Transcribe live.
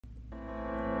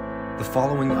The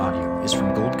following audio is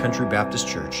from Gold Country Baptist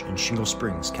Church in Shingle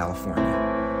Springs,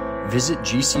 California. Visit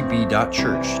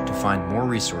gcb.church to find more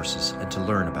resources and to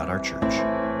learn about our church.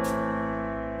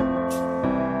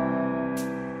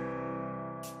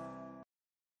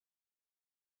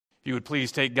 If you would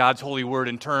please take God's holy word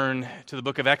and turn to the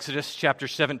book of Exodus, chapter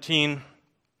 17.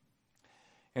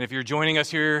 And if you're joining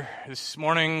us here this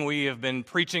morning, we have been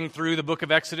preaching through the book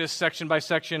of Exodus section by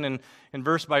section and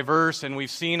verse by verse, and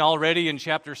we've seen already in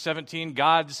chapter 17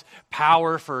 God's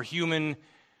power for human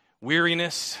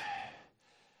weariness.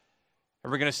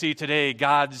 And we're going to see today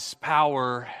God's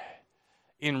power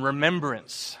in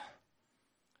remembrance.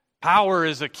 Power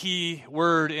is a key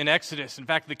word in Exodus. In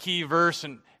fact, the key verse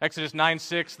in Exodus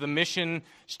 9:6, the mission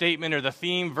statement or the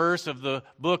theme verse of the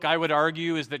book, I would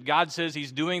argue, is that God says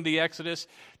He's doing the Exodus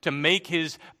to make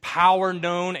His power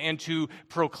known and to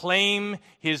proclaim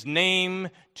His name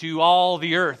to all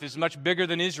the earth. It's much bigger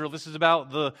than Israel. This is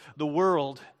about the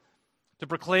world. To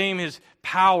proclaim His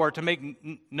power, to make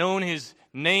known His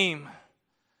name.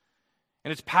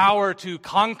 And it's power to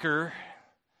conquer.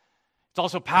 It's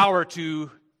also power to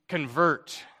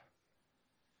convert.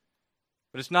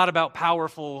 But it's not about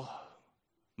powerful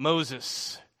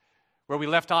Moses. Where we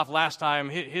left off last time,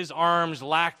 his arms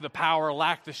lacked the power,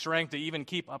 lacked the strength to even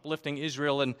keep uplifting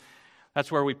Israel. And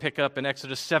that's where we pick up in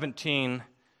Exodus 17,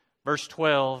 verse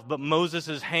 12. But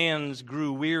Moses' hands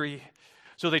grew weary.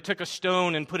 So they took a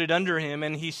stone and put it under him,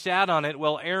 and he sat on it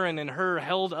while Aaron and Hur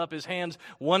held up his hands,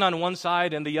 one on one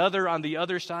side and the other on the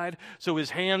other side. So his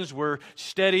hands were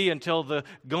steady until the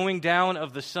going down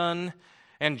of the sun.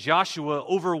 And Joshua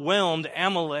overwhelmed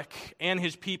Amalek and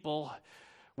his people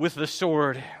with the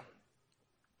sword.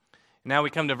 Now we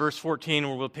come to verse 14,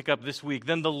 where we'll pick up this week.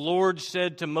 Then the Lord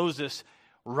said to Moses,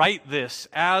 "Write this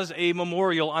as a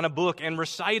memorial on a book and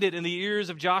recite it in the ears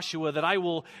of Joshua, that I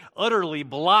will utterly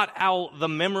blot out the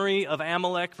memory of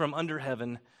Amalek from under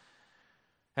heaven."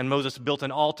 And Moses built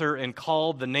an altar and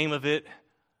called the name of it,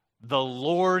 "The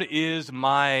Lord is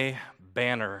my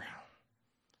banner,"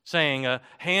 saying, "A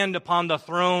hand upon the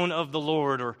throne of the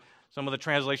Lord," or some of the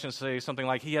translations say something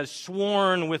like, "He has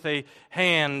sworn with a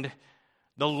hand,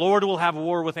 the Lord will have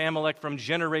war with Amalek from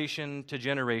generation to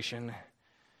generation."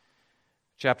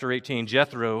 Chapter 18,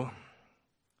 Jethro,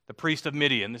 the priest of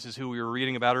Midian. This is who we were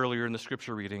reading about earlier in the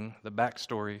scripture reading, the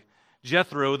backstory.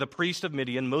 Jethro, the priest of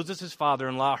Midian, Moses'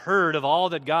 father-in-law, heard of all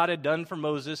that God had done for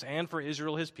Moses and for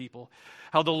Israel, his people,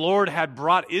 how the Lord had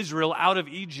brought Israel out of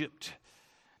Egypt.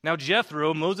 Now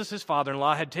Jethro, Moses'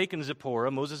 father-in-law, had taken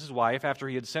Zipporah, Moses' wife, after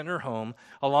he had sent her home,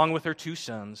 along with her two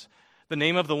sons. The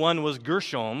name of the one was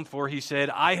Gershom, for he said,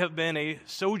 "I have been a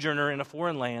sojourner in a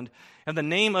foreign land." And the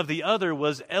name of the other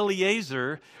was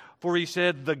Eleazar, for he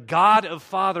said, "The God of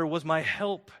father was my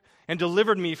help and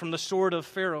delivered me from the sword of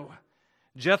Pharaoh."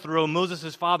 Jethro,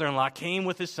 Moses' father-in-law, came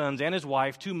with his sons and his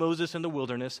wife to Moses in the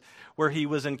wilderness, where he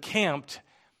was encamped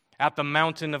at the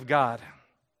mountain of God.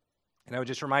 And I would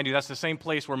just remind you, that's the same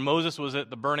place where Moses was at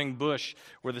the burning bush,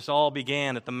 where this all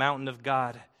began, at the mountain of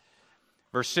God.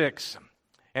 Verse 6,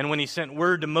 "And when he sent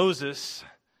word to Moses,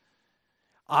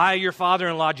 'I, your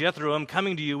father-in-law Jethro, am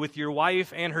coming to you with your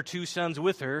wife and her two sons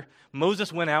with her,'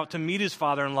 Moses went out to meet his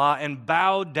father-in-law and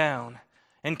bowed down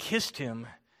and kissed him.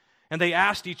 And they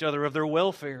asked each other of their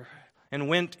welfare and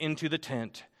went into the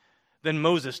tent. Then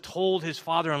Moses told his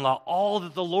father-in-law all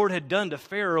that the Lord had done to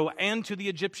Pharaoh and to the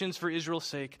Egyptians for Israel's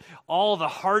sake, all the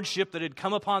hardship that had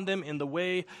come upon them in the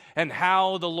way, and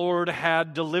how the Lord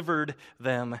had delivered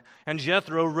them. And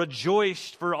Jethro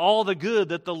rejoiced for all the good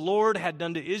that the Lord had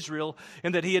done to Israel,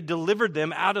 and that he had delivered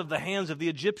them out of the hands of the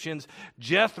Egyptians.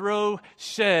 Jethro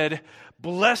said,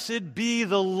 'Blessed be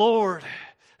the Lord,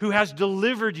 who has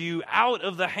delivered you out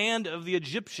of the hand of the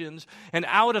Egyptians and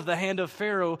out of the hand of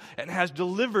Pharaoh, and has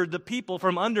delivered the people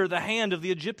from under the hand of the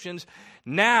Egyptians.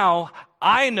 Now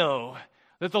I know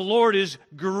that the Lord is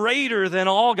greater than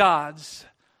all gods,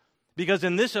 because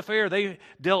in this affair they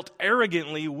dealt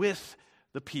arrogantly with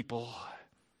the people.'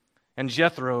 And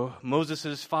Jethro,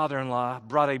 Moses' father-in-law,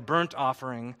 brought a burnt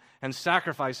offering and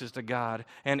sacrifices to God,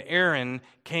 and Aaron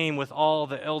came with all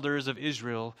the elders of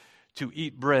Israel to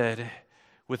eat bread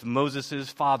with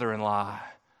Moses' father-in-law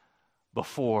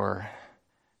before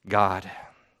God."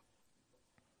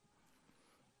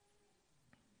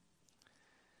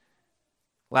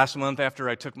 Last month, after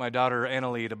I took my daughter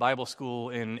Annalie to Bible school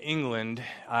in England,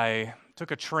 I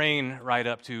took a train ride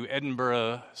up to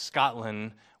Edinburgh,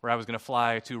 Scotland, where I was going to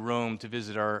fly to Rome to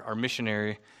visit our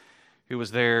missionary who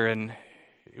was there. And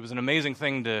it was an amazing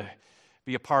thing to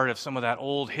be a part of some of that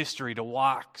old history, to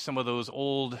walk some of those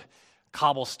old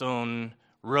cobblestone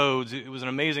roads. It was an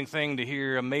amazing thing to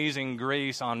hear Amazing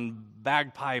Grace on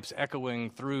bagpipes echoing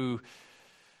through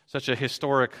such a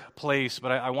historic place.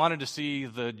 But I wanted to see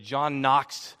the John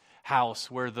Knox house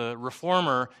where the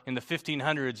reformer in the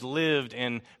 1500s lived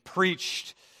and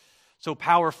preached so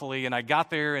powerfully. And I got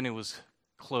there and it was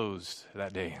closed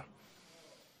that day.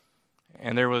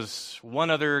 And there was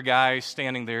one other guy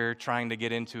standing there trying to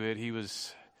get into it. He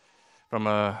was from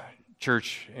a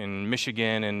church in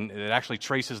Michigan, and it actually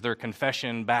traces their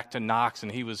confession back to Knox,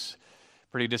 and he was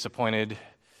pretty disappointed.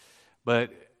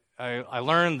 But I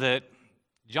learned that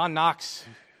John Knox,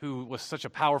 who was such a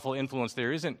powerful influence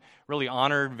there, isn't really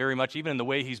honored very much, even in the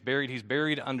way he's buried. He's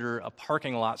buried under a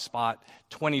parking lot spot.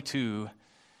 22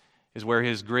 is where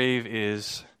his grave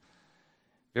is,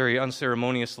 very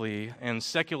unceremoniously. And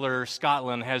secular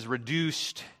Scotland has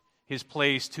reduced his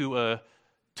place to a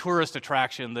tourist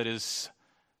attraction that is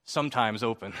sometimes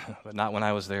open, but not when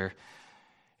I was there.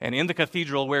 And in the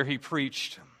cathedral where he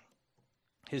preached,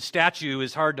 his statue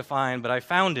is hard to find, but I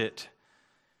found it,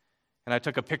 and I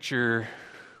took a picture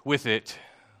with it.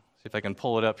 See if I can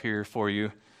pull it up here for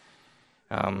you.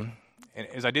 And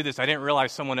as I did this, I didn't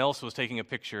realize someone else was taking a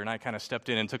picture, and I kind of stepped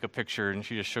in and took a picture, and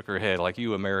she just shook her head like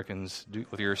you Americans do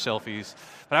with your selfies.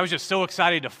 But I was just so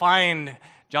excited to find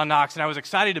John Knox, and I was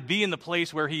excited to be in the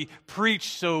place where he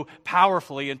preached so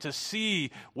powerfully and to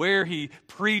see where he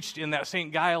preached in that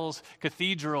St. Giles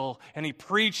Cathedral, and he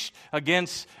preached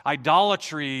against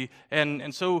idolatry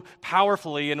and so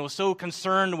powerfully and was so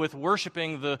concerned with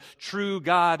worshiping the true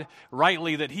God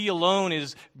rightly, that he alone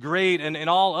is great and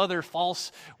all other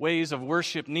false ways of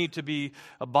worship need to be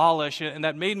abolished. And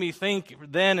that made me think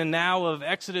then and now of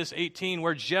Exodus 18,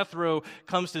 where Jethro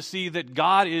comes to see that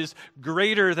God is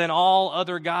greater than all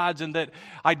other gods, and that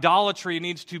idolatry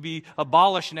needs to be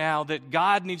abolished now, that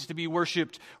God needs to be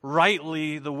worshiped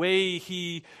rightly the way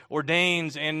he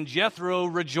ordains. And Jethro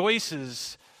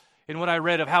rejoices in what I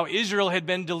read of how Israel had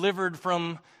been delivered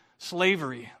from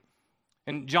slavery.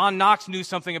 And John Knox knew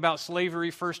something about slavery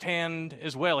firsthand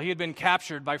as well. He had been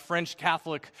captured by French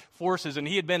Catholic forces, and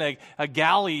he had been a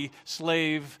galley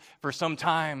slave for some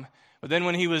time. But then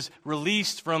when he was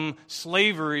released from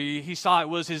slavery, he saw it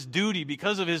was his duty,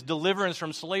 because of his deliverance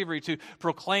from slavery, to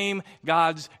proclaim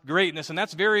God's greatness. And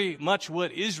that's very much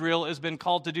what Israel has been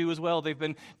called to do as well. They've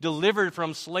been delivered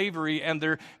from slavery, and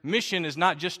their mission is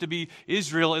not just to be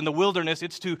Israel in the wilderness.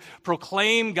 It's to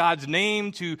proclaim God's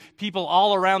name to people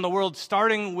all around the world,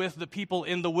 starting with the people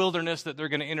in the wilderness that they're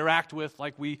going to interact with,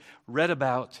 like we read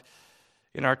about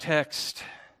in our text.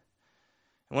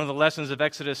 One of the lessons of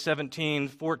Exodus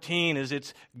 17:14 is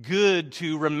it's good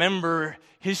to remember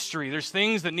history. There's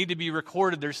things that need to be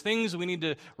recorded. There's things we need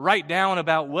to write down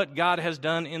about what God has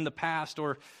done in the past.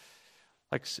 Or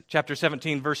like chapter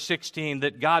 17, verse 16,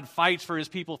 that God fights for his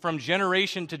people from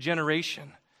generation to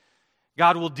generation.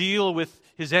 God will deal with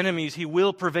his enemies. He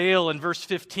will prevail. And verse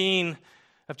 15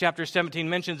 of chapter 17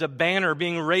 mentions a banner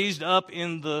being raised up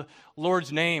in the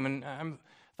Lord's name. And I'm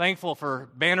thankful for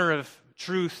Banner of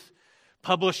Truth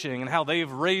Publishing and how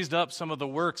they've raised up some of the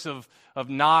works of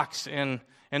Knox and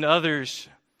others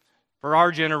for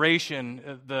our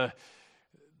generation. The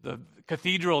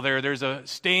cathedral there's a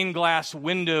stained glass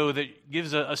window that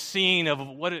gives a scene of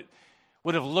what it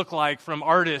would have looked like from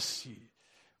artists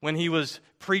when he was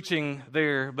preaching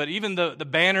there. But even the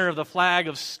banner of the flag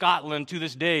of Scotland to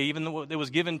this day, even though it was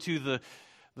given to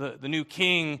the new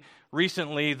king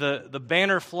recently, the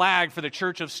banner flag for the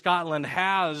Church of Scotland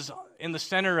has in the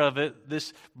center of it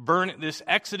this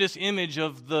Exodus image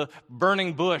of the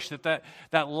burning bush,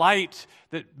 that light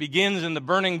that begins in the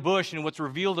burning bush and what's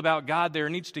revealed about God there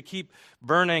needs to keep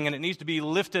burning, and it needs to be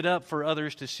lifted up for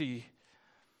others to see.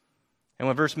 And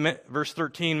when verse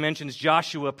 13 mentions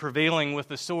Joshua prevailing with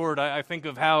the sword, I think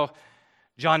of how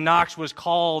John Knox was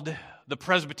called the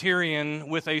Presbyterian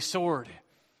with a sword.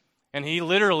 And he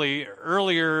literally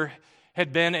earlier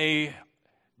had been a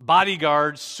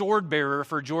bodyguard, sword bearer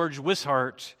for George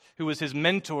Wishart, who was his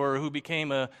mentor, who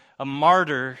became a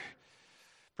martyr,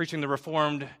 preaching the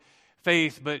Reformed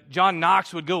faith. But John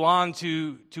Knox would go on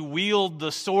to wield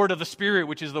the sword of the Spirit,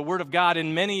 which is the Word of God,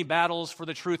 in many battles for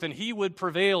the truth. And he would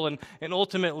prevail, and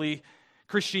ultimately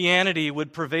Christianity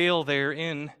would prevail there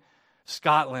in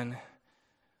Scotland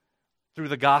through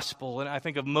the gospel. And I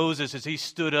think of Moses as he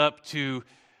stood up to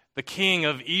the king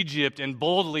of Egypt and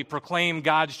boldly proclaimed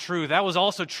God's truth. That was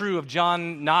also true of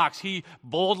John Knox. He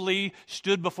boldly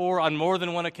stood before, on more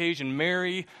than one occasion,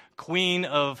 Mary, Queen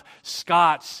of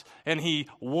Scots, and he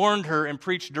warned her and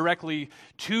preached directly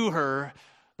to her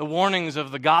the warnings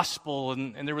of the gospel.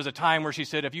 And there was a time where she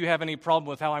said, if you have any problem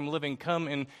with how I'm living, come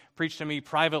and preach to me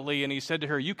privately. And he said to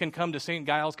her, you can come to St.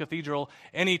 Giles Cathedral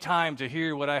any time to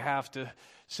hear what I have to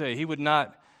say. He would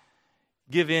not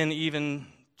give in even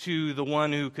to the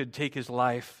one who could take his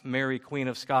life, Mary, Queen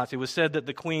of Scots. It was said that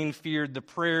the Queen feared the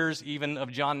prayers even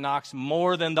of John Knox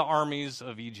more than the armies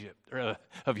of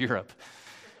of Europe.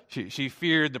 She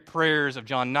feared the prayers of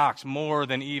John Knox more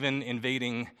than even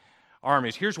invading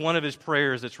armies. Here's one of his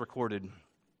prayers that's recorded.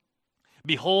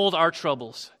 Behold our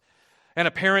troubles and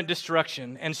apparent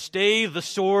destruction, and stay the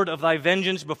sword of thy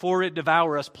vengeance before it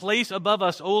devour us. Place above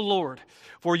us, O Lord,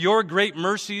 for your great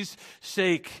mercy's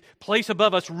sake, place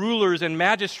above us rulers and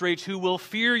magistrates who will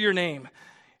fear your name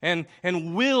and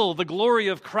will the glory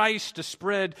of Christ to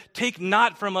spread. Take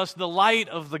not from us the light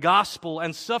of the gospel,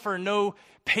 and suffer no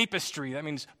papistry, that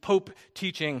means Pope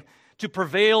teaching, to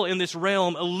prevail in this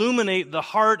realm. Illuminate the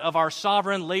heart of our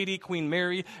sovereign Lady, Queen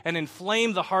Mary, and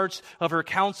inflame the hearts of her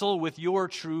council with your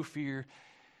true fear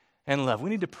and love. We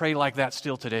need to pray like that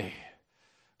still today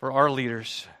for our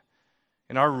leaders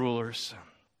and our rulers.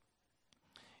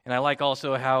 And I like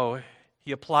also how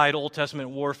he applied Old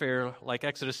Testament warfare, like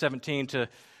Exodus 17, to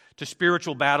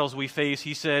spiritual battles we face.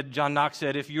 He said, John Knox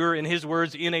said, if you're, in his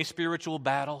words, in a spiritual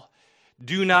battle,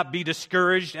 do not be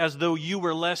discouraged as though you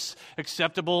were less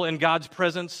acceptable in God's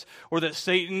presence, or that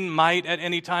Satan might at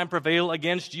any time prevail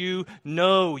against you.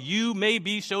 No, you may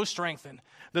be so strengthened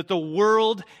that the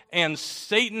world and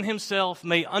Satan himself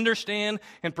may understand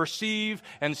and perceive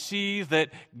and see that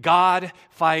God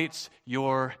fights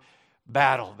your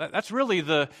battle. That's really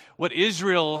what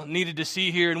Israel needed to see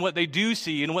here, and what they do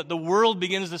see, and what the world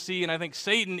begins to see, and I think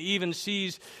Satan even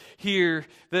sees here,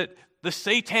 that the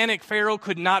satanic Pharaoh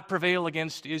could not prevail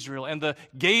against Israel, and the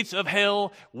gates of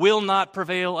hell will not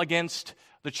prevail against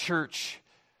the church.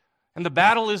 And the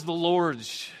battle is the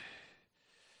Lord's.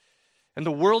 And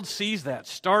the world sees that,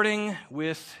 starting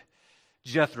with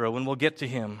Jethro, and we'll get to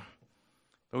him.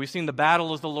 But we've seen the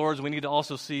battle is the Lord's. We need to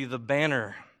also see the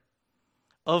banner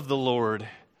of the Lord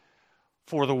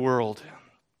for the world.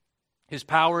 His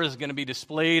power is going to be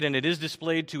displayed, and it is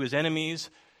displayed to his enemies,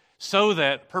 so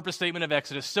that, purpose statement of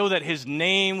Exodus, so that his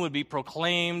name would be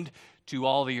proclaimed to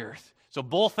all the earth. So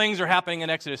both things are happening in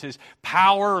Exodus. His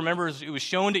power, remember, it was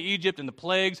shown to Egypt in the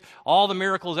plagues, all the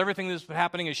miracles, everything that's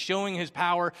happening is showing his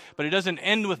power, but it doesn't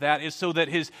end with that. It's so that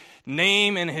his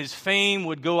name and his fame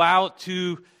would go out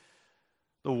to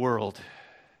the world.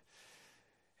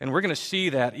 And we're going to see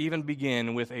that even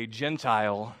begin with a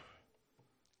Gentile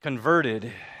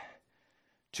converted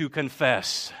to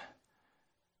confess,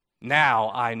 now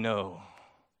I know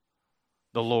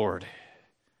the Lord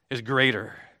is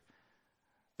greater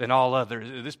than all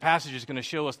others. This passage is going to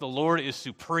show us the Lord is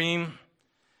supreme.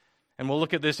 And we'll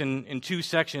look at this in two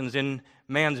sections, in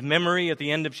man's memory at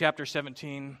the end of chapter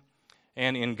 17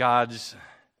 and in God's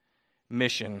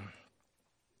mission.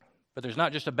 But there's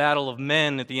not just a battle of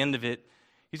men at the end of it.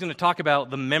 He's going to talk about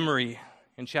the memory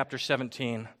in chapter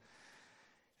 17. And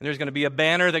there's going to be a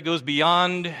banner that goes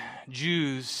beyond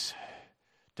Jews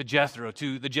to Jethro,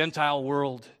 to the Gentile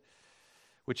world,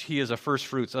 which he is a first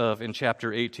fruits of in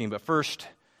chapter 18. But first,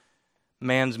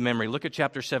 man's memory. Look at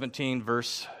chapter 17,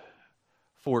 verse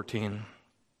 14.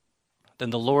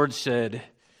 Then the Lord said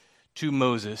to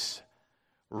Moses,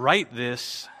 write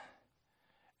this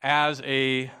as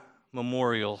a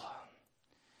memorial.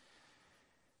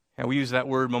 And we use that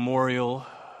word memorial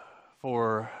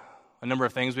for a number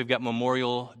of things. We've got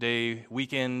Memorial Day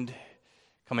weekend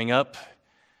coming up.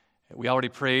 We already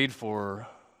prayed for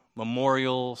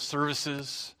memorial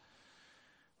services,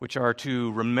 which are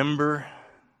to remember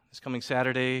this coming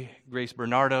Saturday, Grace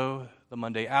Bernardo, the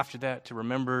Monday after that, to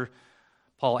remember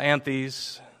Paul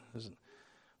Anthes,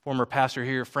 former pastor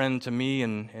here, friend to me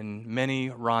and many,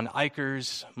 Ron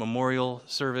Eicher's memorial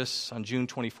service on June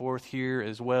 24th here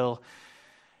as well.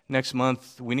 Next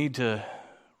month, we need to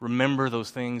remember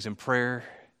those things in prayer.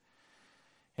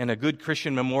 And a good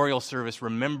Christian memorial service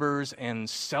remembers and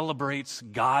celebrates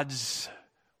God's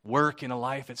work in a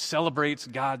life. It celebrates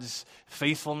God's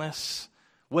faithfulness,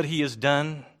 what he has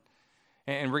done.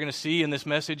 And we're going to see in this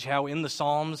message how in the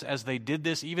Psalms, as they did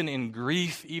this, even in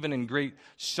grief, even in great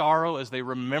sorrow, as they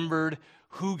remembered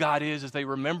who God is, as they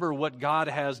remember what God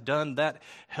has done, that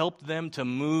helped them to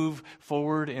move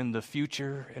forward in the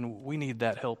future. And we need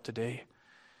that help today.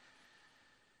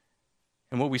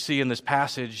 And what we see in this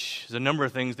passage is a number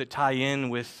of things that tie in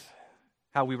with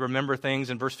how we remember things.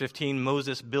 In verse 15,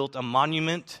 Moses built a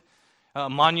monument. A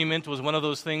monument was one of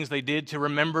those things they did to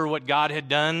remember what God had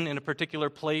done in a particular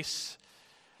place.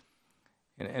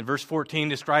 And verse 14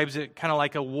 describes it kind of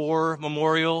like a war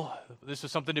memorial. This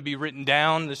is something to be written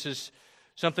down. This is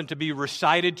something to be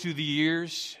recited to the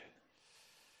ears.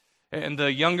 And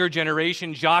the younger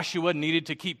generation, Joshua, needed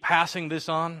to keep passing this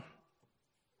on.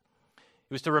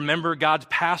 It was to remember God's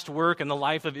past work in the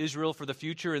life of Israel for the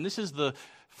future. And this is the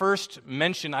first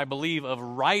mention, I believe, of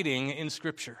writing in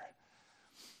Scripture.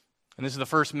 And this is the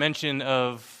first mention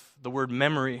of the word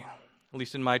memory, at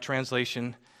least in my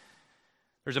translation.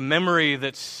 There's a memory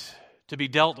that's to be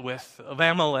dealt with of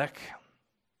Amalek.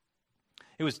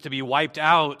 It was to be wiped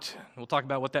out. We'll talk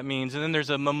about what that means. And then there's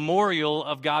a memorial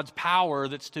of God's power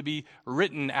that's to be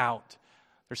written out.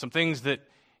 There's some things that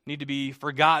need to be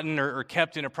forgotten or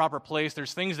kept in a proper place.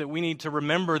 There's things that we need to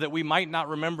remember that we might not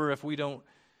remember if we don't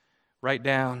write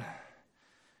down.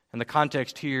 And the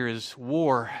context here is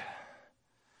war.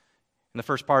 In the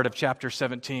first part of chapter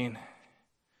 17,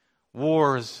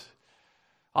 war is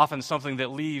often something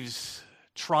that leaves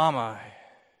trauma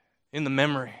in the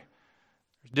memory.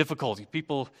 There's difficulty.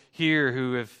 People here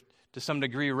who have, to some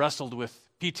degree, wrestled with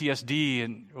PTSD,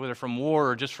 and whether from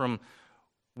war or just from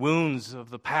wounds of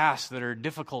the past that are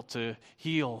difficult to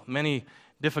heal. Many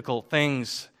difficult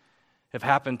things have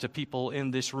happened to people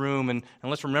in this room. And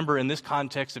let's remember, in this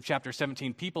context of chapter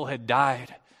 17, people had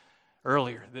died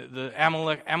earlier. The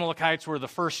Amalekites were the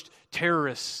first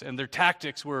terrorists, and their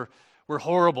tactics were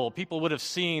horrible. People would have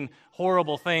seen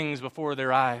horrible things before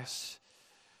their eyes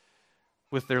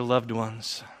with their loved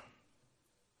ones.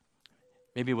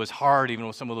 Maybe it was hard even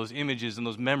with some of those images and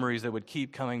those memories that would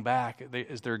keep coming back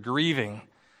as they're grieving.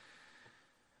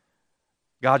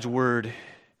 God's word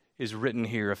is written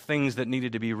here, of things that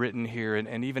needed to be written here,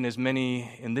 and even as many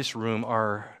in this room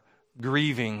are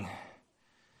grieving.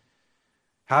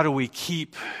 How do we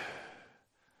keep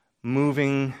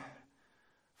moving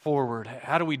forward?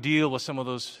 How do we deal with some of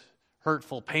those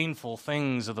hurtful, painful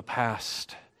things of the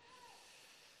past?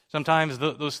 Sometimes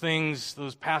those things,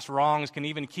 those past wrongs can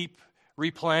even keep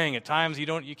replaying. At times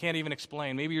you can't even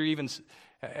explain. Maybe you're even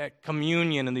at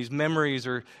communion and these memories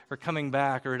are coming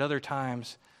back, or at other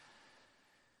times.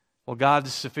 Well,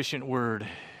 God's sufficient word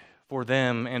for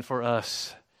them and for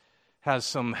us has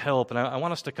some help. And I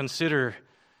want us to consider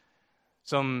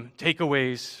some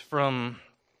takeaways from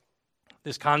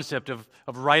this concept of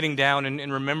writing down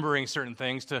and remembering certain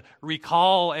things, to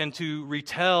recall and to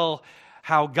retell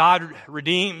how God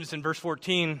redeems. In verse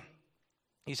 14,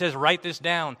 he says, write this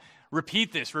down.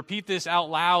 Repeat this out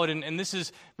loud. And this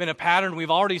has been a pattern we've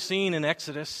already seen in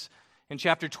Exodus. In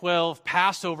chapter 12,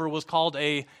 Passover was called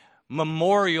a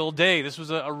memorial day. This was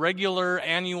a regular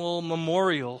annual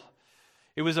memorial.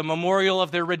 It was a memorial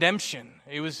of their redemption.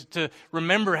 It was to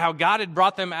remember how God had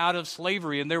brought them out of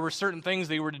slavery, and there were certain things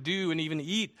they were to do and even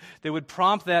eat that would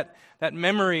prompt that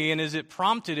memory. And as it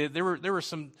prompted it, there were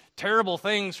some terrible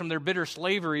things from their bitter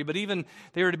slavery, but even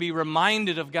they were to be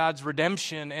reminded of God's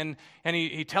redemption. And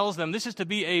he tells them, this is to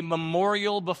be a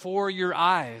memorial before your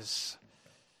eyes.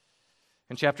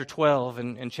 In chapter 12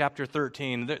 and chapter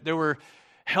 13, there were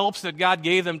helps that God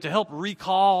gave them to help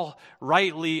recall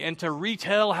rightly and to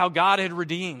retell how God had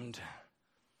redeemed.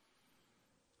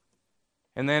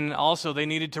 And then also they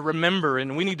needed to remember,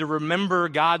 and we need to remember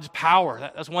God's power.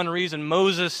 That's one reason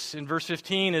Moses, in verse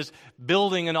 15, is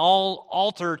building an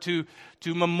altar to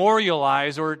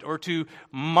memorialize or to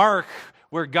mark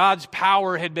where God's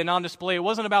power had been on display. It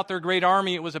wasn't about their great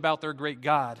army, it was about their great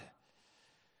God.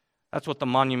 That's what the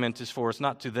monument is for. It's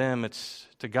not to them, it's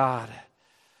to God.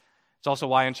 It's also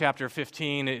why in chapter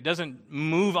 15, it doesn't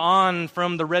move on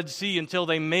from the Red Sea until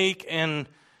they make and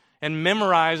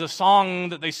memorize a song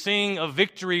that they sing of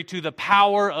victory to the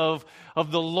power of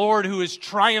the Lord who has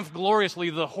triumphed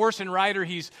gloriously. The horse and rider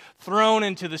he's thrown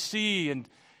into the sea. And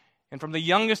from the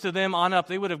youngest of them on up,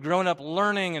 they would have grown up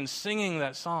learning and singing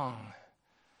that song.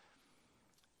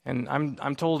 And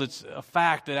I'm told it's a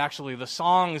fact that actually the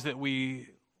songs that we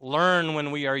learn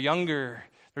when we are younger,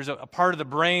 there's a part of the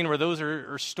brain where those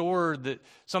are stored, that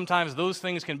sometimes those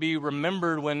things can be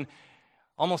remembered when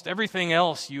almost everything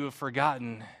else you have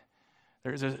forgotten.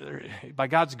 By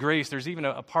God's grace, there's even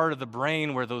a part of the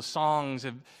brain where those songs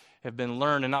have been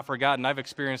learned and not forgotten. I've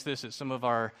experienced this at some of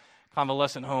our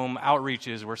convalescent home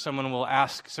outreaches where someone will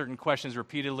ask certain questions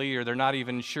repeatedly, or they're not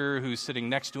even sure who's sitting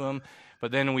next to them,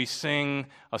 but then we sing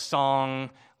a song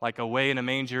like Away in a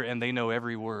Manger, and they know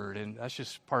every word. And that's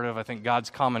just part of, I think, God's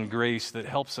common grace that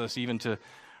helps us even to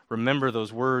remember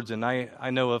those words. And I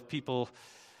know of people,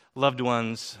 loved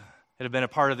ones, that have been a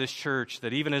part of this church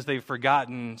that even as they've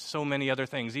forgotten so many other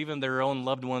things, even their own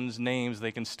loved ones' names,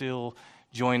 they can still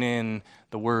join in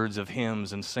the words of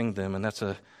hymns and sing them. And that's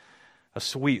a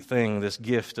sweet thing, this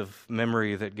gift of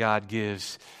memory that God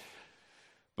gives.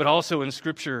 But also in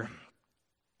Scripture,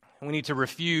 we need to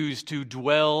refuse to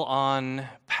dwell on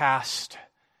past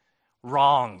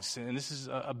wrongs. And this is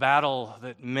a battle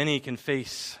that many can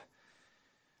face.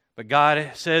 But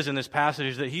God says in this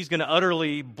passage that he's going to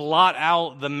utterly blot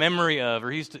out the memory of, or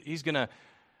he's going to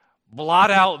blot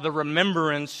out the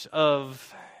remembrance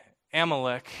of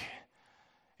Amalek.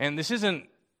 And this isn't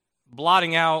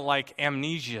blotting out like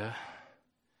amnesia.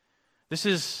 This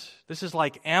is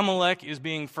like Amalek is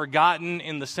being forgotten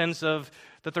in the sense of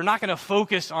that they're not going to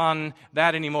focus on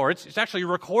that anymore. It's actually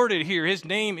recorded here. His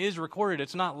name is recorded.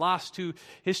 It's not lost to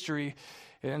history.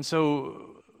 And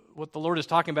so what the Lord is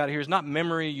talking about here is not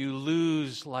memory you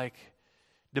lose like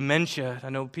dementia. I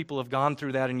know people have gone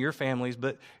through that in your families,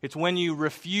 but it's when you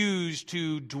refuse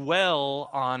to dwell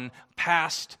on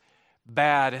past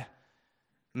bad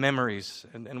memories.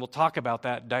 And we'll talk about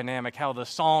that dynamic, how the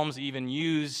Psalms even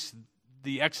use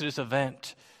the Exodus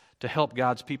event to help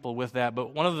God's people with that.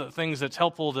 But one of the things that's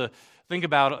helpful to think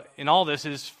about in all this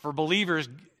is for believers,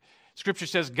 Scripture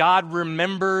says God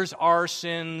remembers our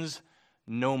sins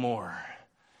no more.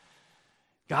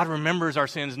 God remembers our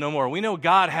sins no more. We know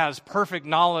God has perfect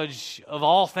knowledge of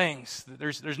all things.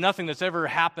 There's nothing that's ever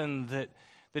happened that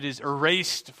is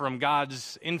erased from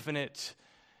God's infinite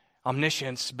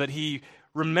omniscience, but He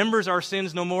remembers our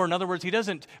sins no more. In other words, He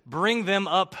doesn't bring them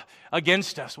up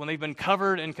against us. When they've been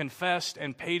covered and confessed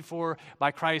and paid for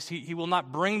by Christ, He will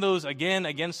not bring those again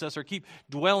against us or keep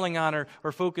dwelling on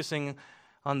or focusing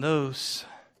on those.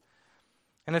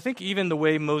 And I think even the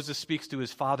way Moses speaks to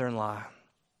his father-in-law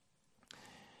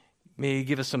may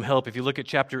give us some help. If you look at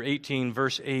chapter 18,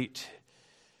 verse 8, it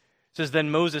says,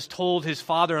 "Then Moses told his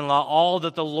father-in-law all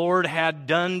that the Lord had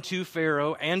done to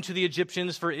Pharaoh and to the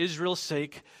Egyptians for Israel's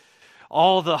sake,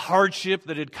 all the hardship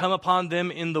that had come upon them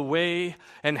in the way,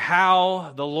 and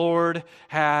how the Lord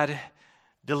had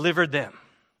delivered them."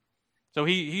 So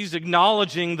he's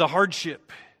acknowledging the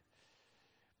hardship,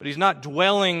 but he's not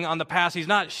dwelling on the past. He's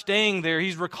not staying there.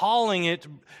 He's recalling it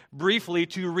briefly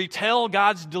to retell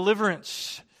God's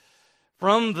deliverance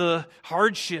from the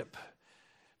hardship,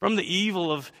 from the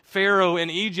evil of Pharaoh and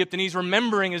Egypt. And he's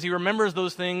remembering as he remembers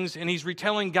those things, and he's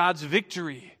retelling God's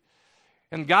victory.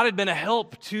 And God had been a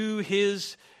help to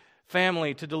his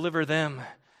family to deliver them.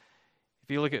 If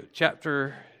you look at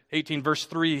chapter 18, verse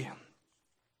 3,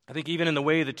 I think even in the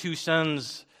way the two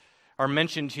sons are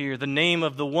mentioned here, the name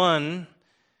of the one,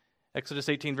 Exodus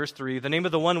 18, verse 3, the name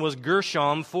of the one was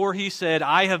Gershom, for he said,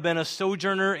 "I have been a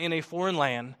sojourner in a foreign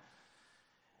land."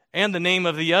 And the name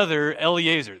of the other,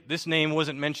 Eliezer. This name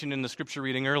wasn't mentioned in the scripture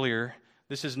reading earlier.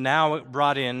 This is now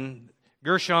brought in.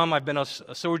 Gershom, I've been a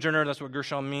sojourner. That's what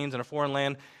Gershom means, in a foreign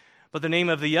land. But the name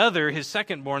of the other, his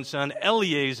second-born son,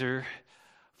 Eliezer,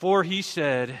 for he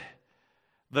said,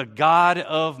 "The God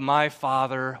of my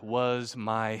father was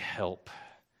my help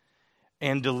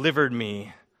and delivered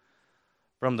me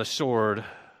from the sword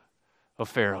of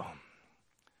Pharaoh."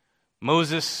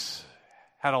 Moses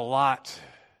had a lot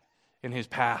in his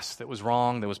past that was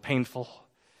wrong, that was painful.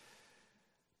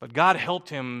 But God helped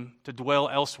him to dwell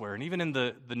elsewhere. And even in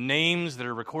the names that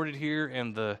are recorded here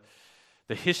and the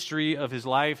history of his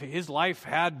life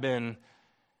had been,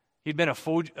 he'd been a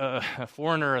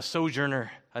foreigner, a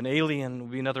sojourner, an alien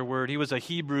would be another word. He was a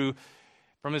Hebrew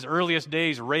from his earliest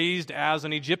days, raised as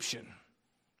an Egyptian.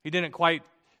 He didn't quite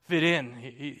fit in.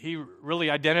 He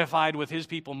really identified with his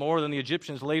people more than the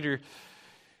Egyptians later.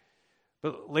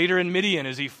 But later in Midian,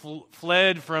 as he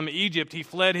fled from Egypt, he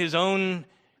fled his own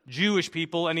Jewish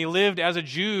people, and he lived as a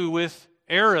Jew with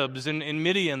Arabs in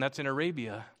Midian, that's in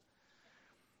Arabia.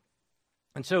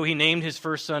 And so he named his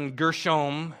first son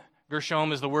Gershom.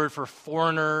 Gershom is the word for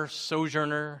foreigner,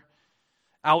 sojourner,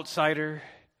 outsider.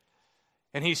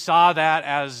 And he saw that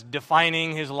as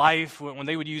defining his life. When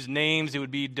they would use names, it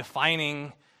would be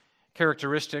defining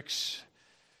characteristics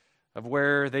of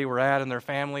where they were at in their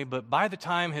family. But by the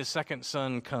time his second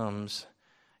son comes,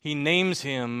 he names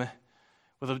him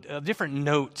with a different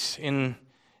note. In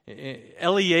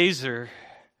Eliezer,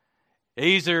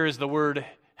 Ezer is the word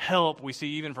help, we see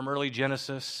even from early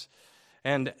Genesis.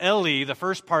 And Eli, the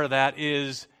first part of that,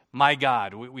 is my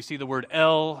God. We see the word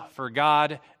El for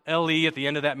God. Eli at the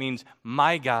end of that means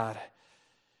my God.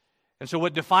 And so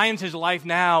what defines his life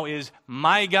now is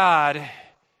my God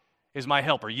is my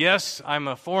helper. Yes, I'm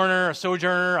a foreigner, a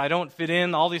sojourner. I don't fit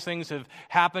in. All these things have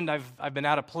happened. I've been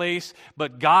out of place.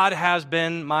 But God has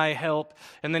been my help.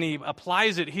 And then he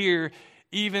applies it here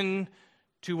even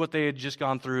to what they had just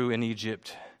gone through in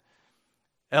Egypt.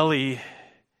 Eliezer,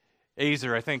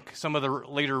 I think some of the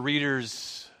later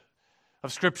readers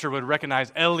of Scripture would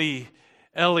recognize Eli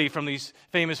from these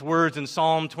famous words in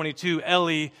Psalm 22,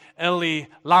 Eli, Eli,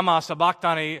 lama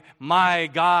sabachthani, my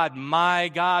God,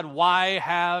 why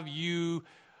have you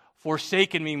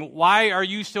forsaken me? Why are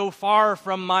you so far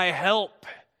from my help?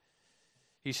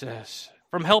 He says,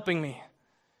 from helping me.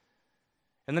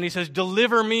 And then he says,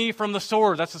 deliver me from the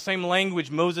sword. That's the same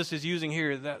language Moses is using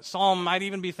here. That psalm might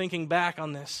even be thinking back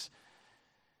on this.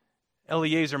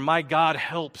 Eliezer, my God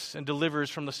helps and delivers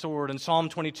from the sword. And Psalm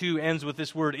 22 ends with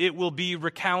this word, it will be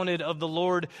recounted of the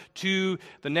Lord to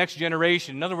the next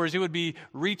generation. In other words, it would be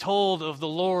retold of the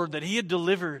Lord that he had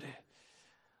delivered.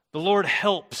 The Lord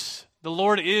helps. The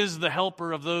Lord is the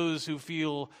helper of those who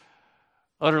feel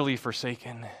utterly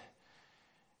forsaken.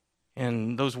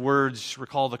 And those words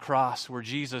recall the cross where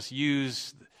Jesus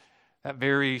used that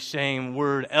very same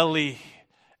word, Eli,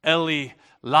 Eli,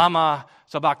 lama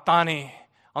sabachthani,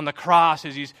 on the cross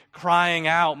as he's crying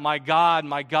out, my God,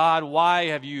 why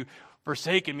have you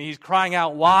forsaken me? He's crying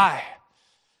out, why?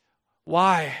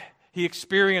 Why? He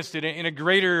experienced it in a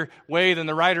greater way than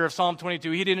the writer of Psalm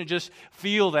 22. He didn't just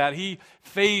feel that. He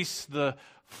faced the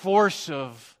force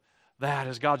of that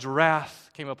as God's wrath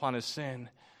came upon his sin.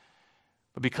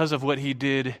 But because of what he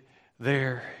did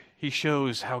there, he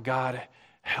shows how God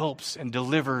helps and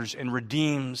delivers and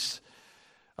redeems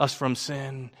us from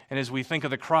sin. And as we think of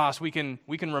the cross, we can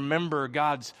remember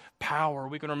God's power.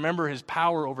 We can remember his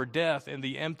power over death and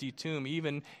the empty tomb.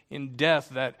 Even in death,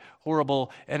 that horrible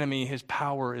enemy, his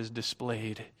power is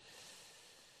displayed.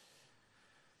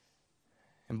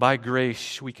 And by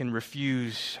grace, we can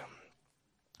refuse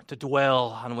to dwell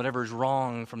on whatever is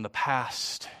wrong from the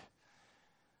past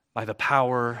by the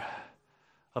power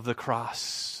of the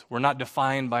cross. We're not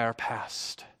defined by our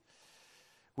past.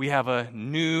 We have a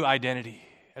new identity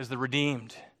as the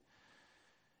redeemed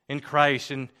in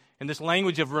Christ. And this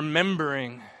language of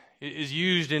remembering is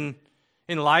used in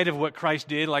light of what Christ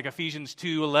did, like Ephesians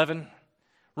 2:11.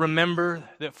 Remember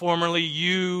that formerly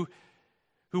you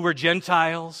who were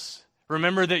Gentiles,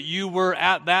 remember that you were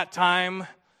at that time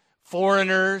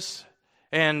foreigners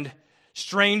and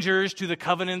strangers to the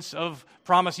covenants of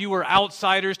promise. You were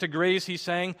outsiders to grace, he's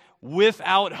saying,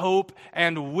 without hope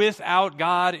and without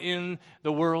God in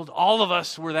the world. All of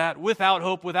us were that, without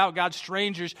hope, without God,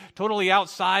 strangers, totally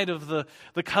outside of the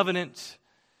covenant.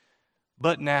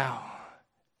 But now,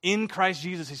 in Christ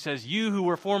Jesus, he says, you who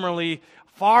were formerly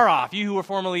far off, you who were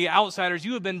formerly outsiders,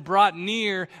 you have been brought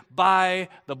near by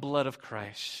the blood of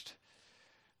Christ.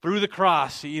 Through the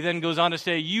cross, he then goes on to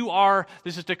say,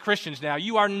 this is to Christians now,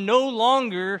 you are no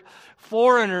longer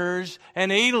foreigners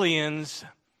and aliens,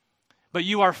 but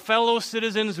you are fellow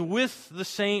citizens with the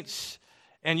saints,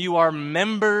 and you are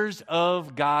members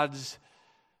of God's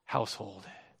household.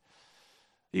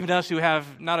 Even us who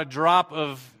have not a drop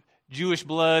of Jewish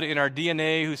blood in our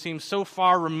DNA, who seem so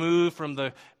far removed from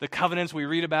the covenants we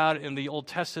read about in the Old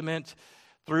Testament,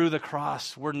 through the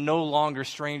cross, we're no longer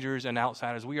strangers and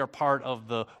outsiders. We are part of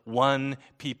the one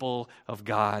people of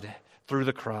God through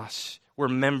the cross. We're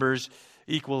members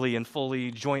equally and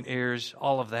fully, joint heirs,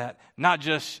 all of that. Not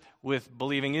just with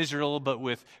believing Israel, but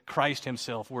with Christ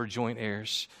himself. We're joint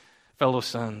heirs, fellow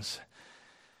sons.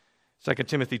 2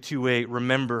 Timothy 2:8,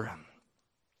 remember,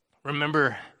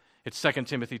 it's 2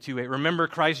 Timothy 2:8. Remember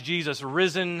Christ Jesus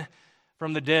risen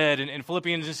from the dead. And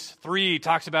Philippians 3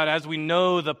 talks about, as we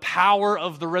know the power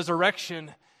of the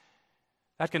resurrection,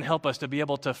 that can help us to be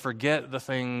able to forget the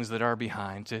things that are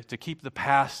behind, to keep the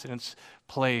past in its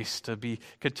place, to be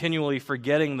continually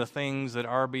forgetting the things that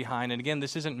are behind. And again,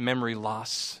 this isn't memory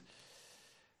loss,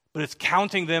 but it's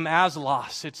counting them as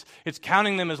loss. It's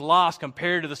counting them as loss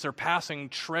compared to the surpassing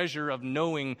treasure of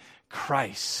knowing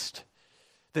Christ,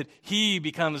 that he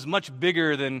becomes much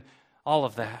bigger than all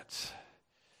of that.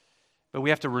 But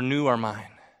we have to renew our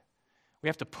mind. We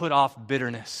have to put off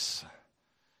bitterness.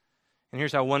 And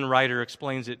here's how one writer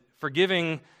explains it.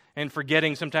 Forgiving and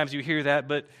forgetting, sometimes you hear that,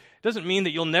 but it doesn't mean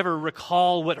that you'll never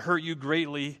recall what hurt you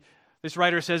greatly. This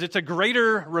writer says it's a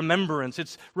greater remembrance.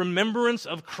 It's remembrance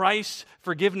of Christ's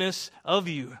forgiveness of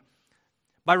you.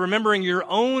 By remembering your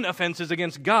own offenses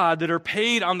against God that are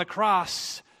paid on the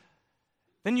cross,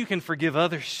 then you can forgive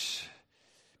others.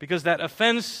 Because that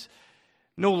offense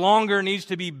no longer needs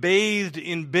to be bathed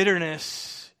in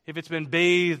bitterness if it's been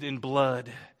bathed in blood,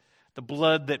 the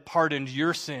blood that pardoned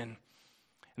your sin.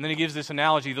 And then he gives this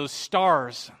analogy, those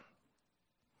stars.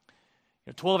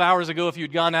 12 hours ago, if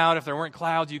you'd gone out, if there weren't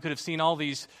clouds, you could have seen all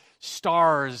these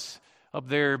stars up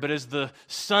there. But as the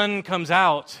sun comes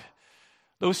out,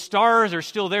 those stars are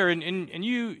still there. And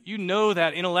you know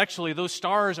that intellectually those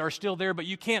stars are still there, but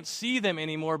you can't see them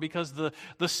anymore because the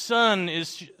sun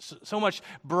is so much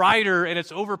brighter and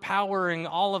it's overpowering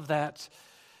all of that.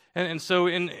 And so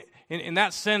in in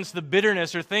that sense, the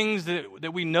bitterness or things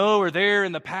that we know are there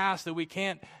in the past that we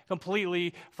can't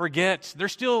completely forget. They're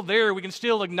still there. We can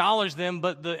still acknowledge them,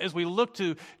 but as we look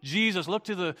to Jesus, look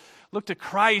to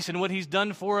Christ and what He's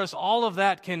done for us, all of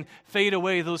that can fade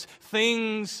away. Those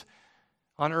things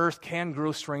on earth can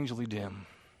grow strangely dim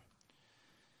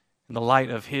in the light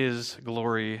of His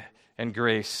glory and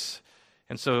grace.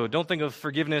 And so don't think of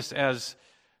forgiveness as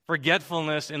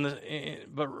forgetfulness,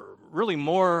 but really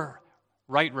more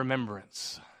right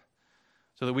remembrance,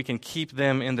 so that we can keep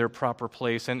them in their proper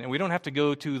place. And we don't have to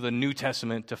go to the New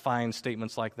Testament to find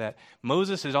statements like that.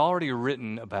 Moses has already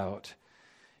written about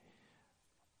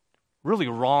really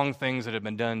wrong things that have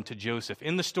been done to Joseph.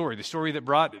 In the story that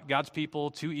brought God's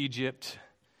people to Egypt,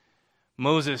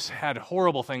 Moses had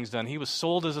horrible things done. He was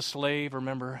sold as a slave,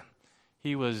 remember?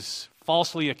 He was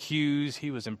falsely accused.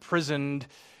 He was imprisoned.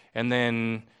 And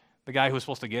then the guy who was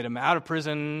supposed to get him out of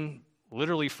prison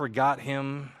literally forgot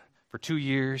him for 2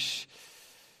 years.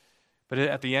 But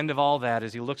at the end of all that,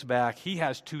 as he looks back, he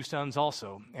has 2 sons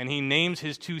also. And he names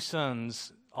his 2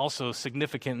 sons also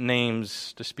significant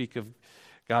names to speak of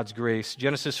God's grace.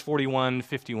 Genesis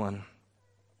 41:51.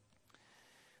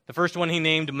 The first one he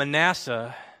named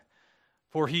Manasseh,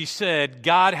 for he said,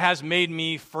 God has made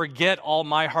me forget all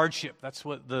my hardship. That's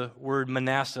what the word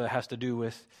Manasseh has to do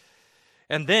with.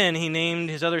 And then he named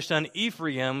his other son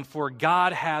Ephraim, for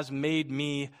God has made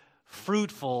me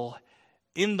fruitful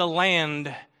in the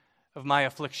land of my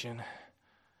affliction.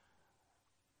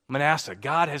 Manasseh,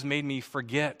 God has made me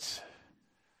forget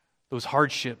those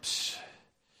hardships.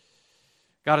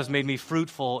 God has made me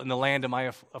fruitful in the land of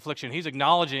my affliction. He's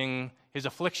acknowledging his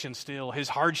affliction still, his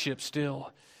hardship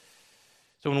still.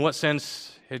 So in what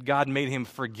sense had God made him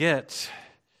forget?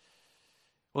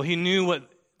 Well, he knew what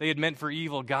they had meant for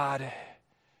evil, God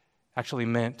actually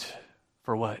meant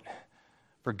for what?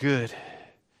 For good.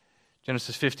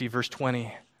 Genesis 50, verse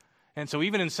 20. And so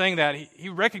even in saying that, he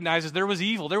recognizes there was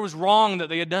evil, there was wrong that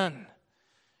they had done.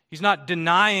 He's not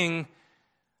denying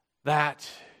that,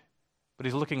 but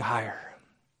he's looking higher.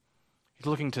 He's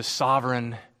looking to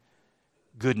sovereign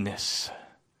goodness.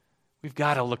 We've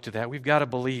got to look to that. We've got to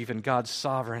believe in God's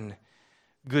sovereign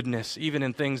goodness, even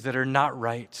in things that are not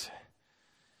right.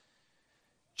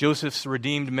 Joseph's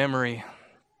redeemed memory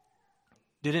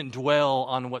didn't dwell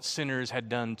on what sinners had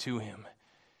done to him.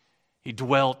 He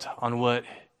dwelt on what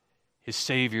his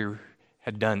Savior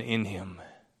had done in him.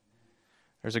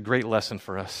 There's a great lesson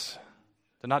for us.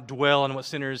 To not dwell on what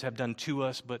sinners have done to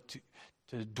us, but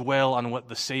to dwell on what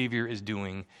the Savior is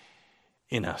doing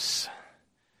in us.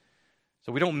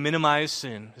 So we don't minimize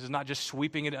sin. This is not just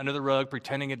sweeping it under the rug,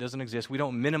 pretending it doesn't exist. We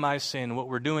don't minimize sin. What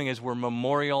we're doing is we're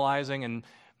memorializing and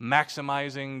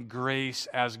maximizing grace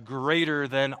as greater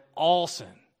than all sin.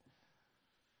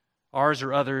 Ours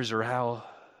or others, or how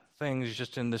things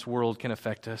just in this world can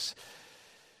affect us.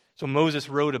 So Moses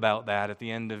wrote about that at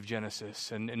the end of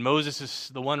Genesis. And Moses is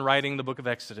the one writing the book of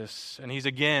Exodus. And he's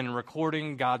again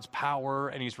recording God's power,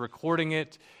 and he's recording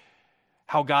it,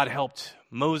 how God helped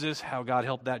Moses, how God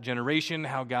helped that generation,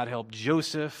 how God helped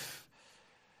Joseph.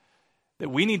 That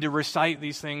we need to recite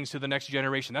these things to the next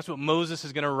generation. That's what Moses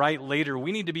is going to write later.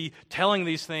 We need to be telling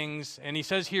these things. And he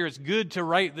says here, it's good to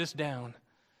write this down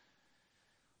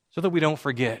so that we don't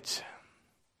forget.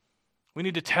 We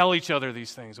need to tell each other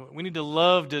these things. We need to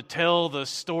love to tell the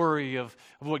story of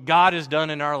what God has done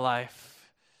in our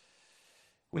life.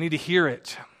 We need to hear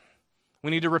it.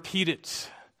 We need to repeat it.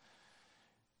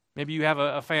 Maybe you have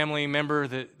a family member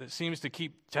that seems to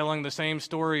keep telling the same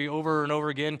story over and over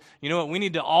again. You know what? We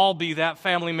need to all be that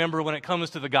family member when it comes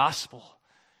to the gospel.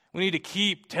 We need to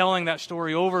keep telling that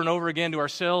story over and over again to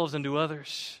ourselves and to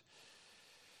others.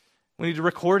 We need to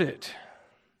record it.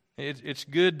 It's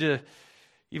good to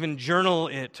even journal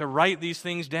it, to write these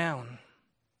things down.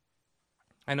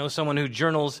 I know someone who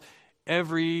journals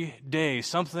every day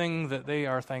something that they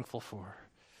are thankful for.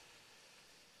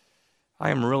 I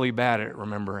am really bad at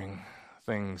remembering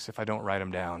things if I don't write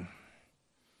them down.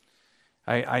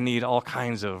 I need all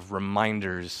kinds of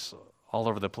reminders all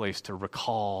over the place to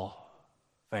recall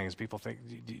things. People think,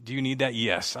 do you need that?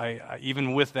 Yes. I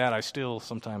even with that, I still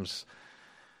sometimes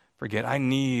forget. I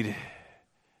need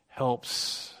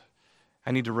helps.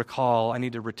 I need to recall. I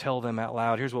need to retell them out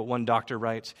loud. Here's what one doctor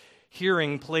writes.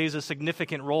 Hearing plays a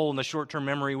significant role in the short-term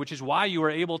memory, which is why you are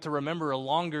able to remember a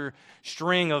longer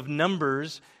string of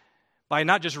numbers by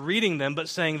not just reading them, but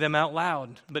saying them out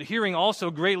loud. But hearing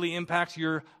also greatly impacts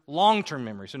your long-term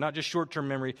memory, so not just short-term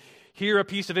memory. Hear a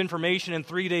piece of information, and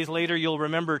 3 days later, you'll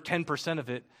remember 10% of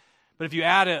it. But if you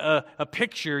add a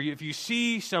picture, if you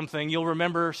see something, you'll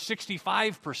remember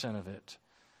 65% of it.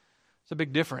 It's a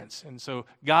big difference. And so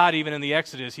God, even in the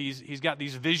Exodus, he's got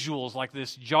these visuals like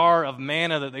this jar of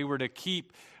manna that they were to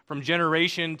keep from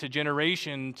generation to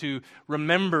generation to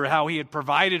remember how he had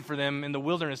provided for them in the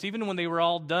wilderness. Even when they were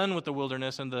all done with the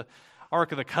wilderness and the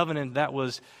Ark of the Covenant, that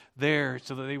was there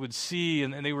so that they would see.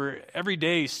 And they were every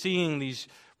day seeing these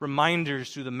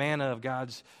reminders through the manna of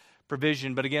God's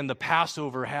provision. But again, the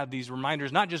Passover had these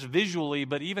reminders, not just visually,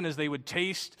 but even as they would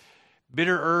taste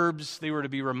bitter herbs, they were to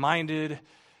be reminded.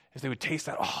 As they would taste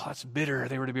that, oh, that's bitter,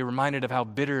 they were to be reminded of how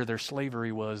bitter their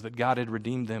slavery was that God had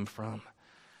redeemed them from.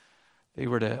 They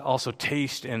were to also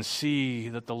taste and see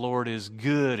that the Lord is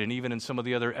good, and even in some of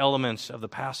the other elements of the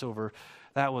Passover,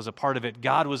 that was a part of it.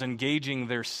 God was engaging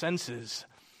their senses.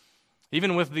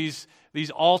 Even with these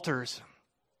altars,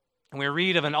 and we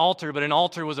read of an altar, but an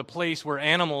altar was a place where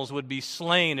animals would be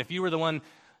slain. If you were the one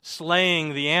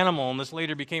slaying the animal, and this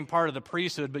later became part of the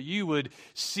priesthood, but you would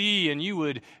see and you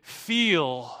would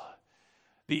feel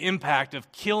the impact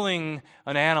of killing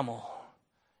an animal,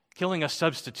 killing a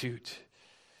substitute.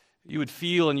 You would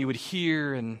feel and you would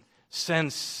hear and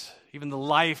sense even the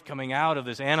life coming out of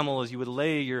this animal as you would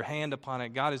lay your hand upon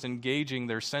it. God is engaging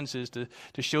their senses to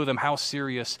show them how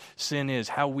serious sin is,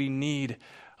 how we need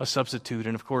a substitute.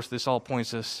 And of course, this all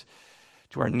points us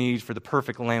to our need for the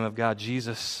perfect Lamb of God,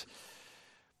 Jesus.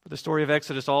 But the story of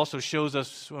Exodus also shows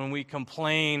us when we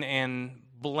complain and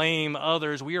blame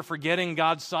others, we are forgetting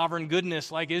God's sovereign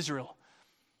goodness like Israel.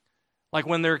 Like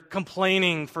when they're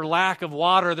complaining for lack of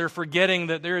water, they're forgetting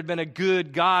that there had been a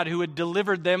good God who had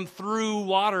delivered them through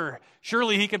water.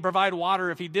 Surely he could provide water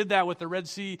if he did that with the Red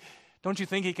Sea. Don't you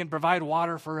think he can provide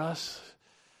water for us?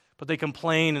 But they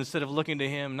complain instead of looking to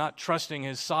him, not trusting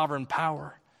his sovereign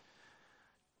power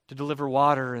to deliver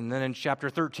water. And then in chapter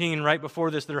 13, right before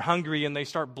this, they're hungry and they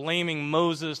start blaming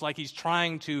Moses like he's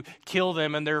trying to kill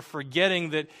them, and they're forgetting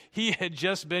that he had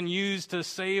just been used to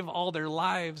save all their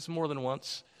lives more than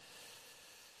once.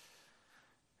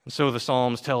 And so the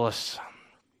Psalms tell us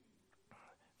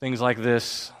things like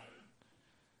this.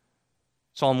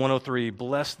 Psalm 103,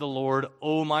 bless the Lord,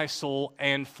 O my soul,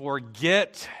 and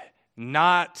forget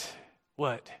not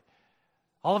what?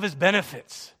 All of his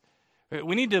benefits.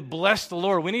 We need to bless the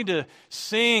Lord. We need to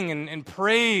sing and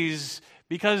praise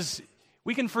because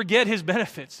we can forget his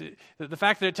benefits. The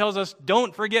fact that it tells us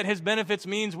don't forget his benefits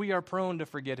means we are prone to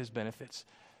forget his benefits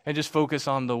and just focus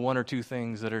on the one or two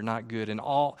things that are not good and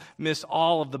miss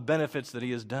all of the benefits that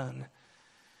he has done.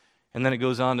 And then it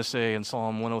goes on to say in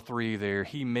Psalm 103 there,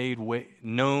 he made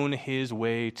known his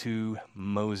way to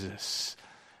Moses.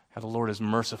 How the Lord is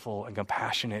merciful and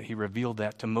compassionate. He revealed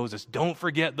that to Moses. Don't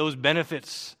forget those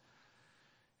benefits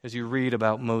as you read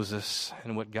about Moses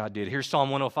and what God did. Here's Psalm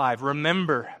 105.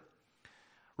 Remember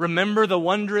the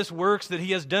wondrous works that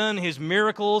he has done, his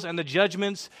miracles and the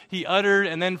judgments he uttered.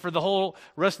 And then for the whole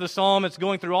rest of the psalm, it's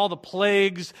going through all the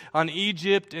plagues on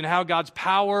Egypt and how God's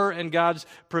power and God's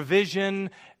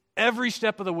provision, every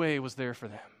step of the way was there for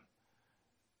them.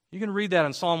 You can read that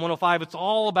in Psalm 105. It's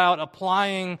all about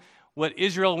applying what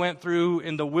Israel went through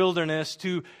in the wilderness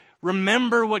to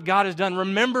remember what God has done.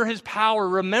 Remember his power.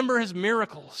 Remember his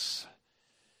miracles.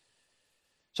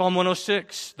 Psalm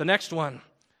 106, the next one.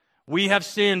 We have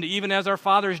sinned even as our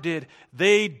fathers did.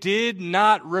 They did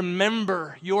not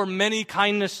remember your many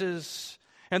kindnesses,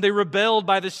 and they rebelled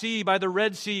by the sea, by the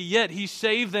Red Sea. Yet he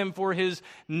saved them for his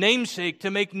namesake,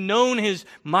 to make known his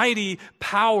mighty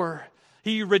power.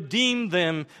 He redeemed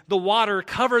them. The water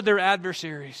covered their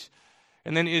adversaries.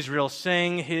 And then Israel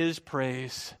sang his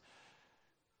praise.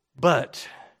 But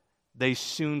they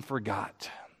soon forgot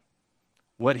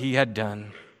what he had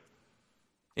done.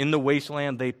 In the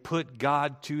wasteland, they put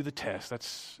God to the test.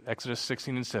 That's Exodus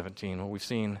 16 and 17, what we've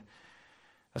seen.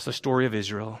 That's the story of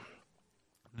Israel.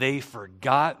 They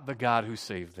forgot the God who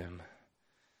saved them,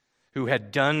 who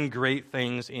had done great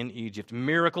things in Egypt,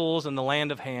 miracles in the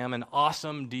land of Ham, and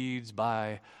awesome deeds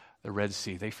by the Red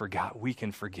Sea. They forgot. We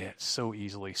can forget so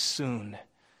easily, soon,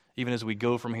 even as we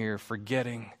go from here,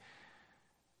 forgetting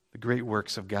the great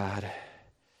works of God.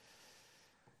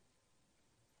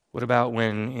 What about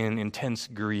when in intense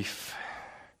grief,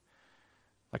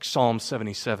 like Psalm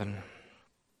 77?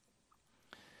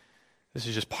 This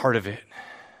is just part of it.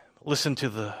 Listen to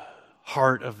the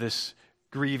heart of this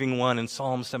grieving one in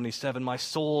Psalm 77. My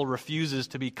soul refuses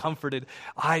to be comforted.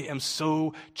 I am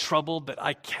so troubled that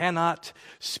I cannot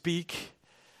speak.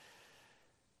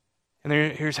 And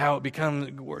here's how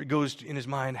it goes in his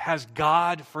mind. Has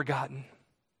God forgotten?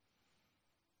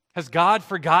 Has God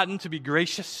forgotten to be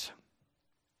gracious?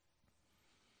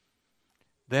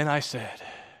 Then I said,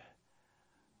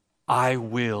 I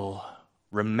will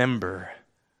remember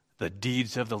the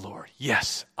deeds of the Lord.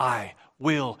 Yes, I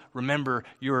will remember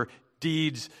your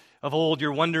deeds of old,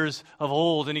 your wonders of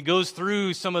old. And he goes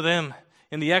through some of them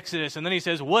in the Exodus. And then he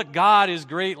says, what God is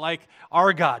great like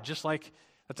our God? Just like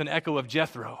that's an echo of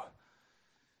Jethro.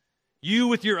 You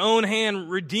with your own hand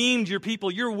redeemed your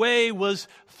people. Your way was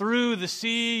through the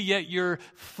sea, yet your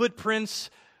footprints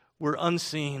were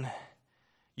unseen.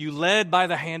 You led by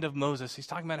the hand of Moses. He's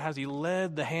talking about how he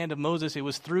led the hand of Moses. It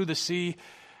was through the sea.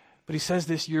 But he says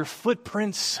this, your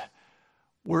footprints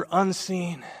were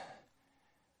unseen.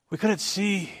 We couldn't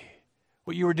see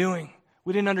what you were doing.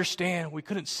 We didn't understand. We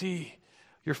couldn't see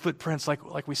your footprints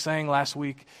like we sang last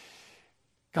week.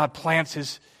 God plants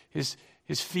his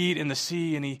feet in the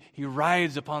sea and he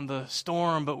rides upon the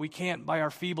storm, but we can't by our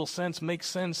feeble sense make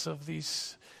sense of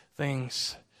these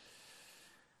things.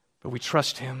 But we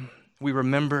trust him. We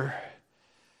remember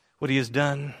what he has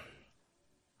done.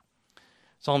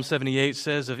 Psalm 78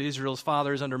 says of Israel's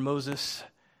fathers under Moses,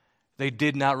 they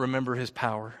did not remember his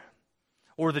power,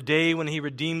 or the day when he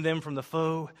redeemed them from the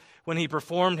foe, when he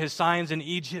performed his signs in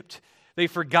Egypt. They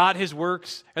forgot his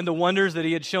works and the wonders that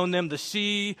he had shown them. The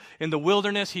sea, in the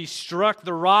wilderness, he struck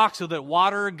the rock so that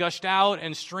water gushed out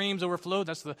and streams overflowed.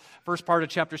 That's the first part of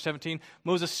chapter 17.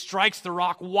 Moses strikes the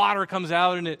rock, water comes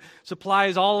out, and it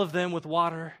supplies all of them with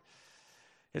water.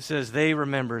 It says they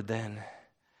remembered then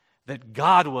that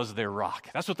God was their rock.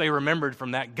 That's what they remembered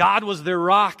from that. God was their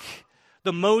rock.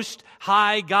 The Most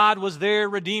High God was their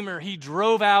Redeemer. He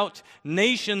drove out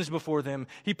nations before them.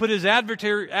 He put his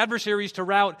adversaries to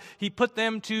rout. He put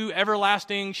them to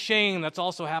everlasting shame. That's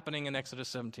also happening in Exodus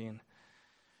 17.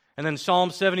 And then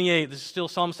Psalm 78. This is still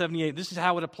Psalm 78. This is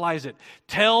how it applies it.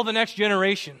 Tell the next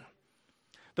generation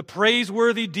the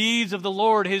praiseworthy deeds of the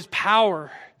Lord, his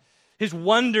power, his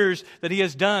wonders that he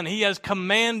has done. He has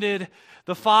commanded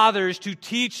the fathers to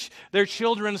teach their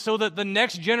children so that the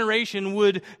next generation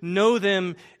would know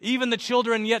them, even the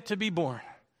children yet to be born.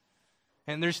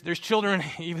 And there's children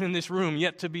even in this room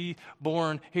yet to be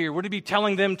born here. We're to be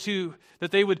telling them too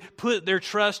that they would put their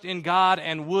trust in God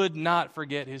and would not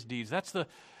forget his deeds. That's one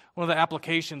of the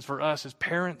applications for us as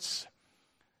parents,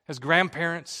 as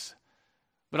grandparents,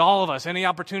 but all of us, any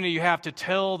opportunity you have to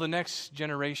tell the next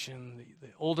generation, the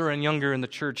older and younger in the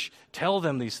church, tell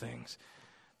them these things.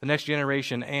 The next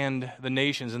generation and the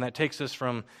nations. And that takes us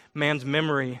from man's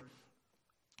memory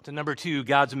to number 2,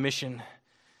 God's mission.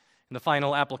 And the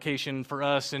final application for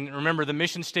us. And remember the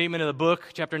mission statement of the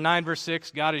book, chapter 9, verse 6,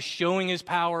 God is showing his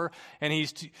power and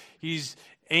he's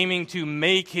aiming to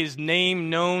make his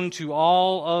name known to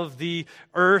all of the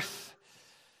earth.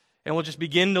 And we'll just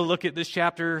begin to look at this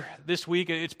chapter this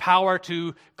week. It's power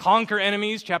to conquer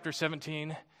enemies, chapter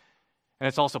 17. And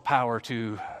it's also power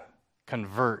to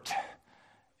convert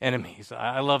enemies.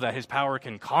 I love that. His power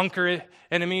can conquer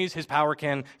enemies. His power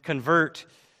can convert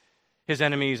his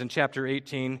enemies. In chapter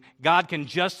 18, God can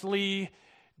justly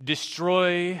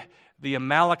destroy the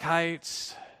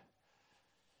Amalekites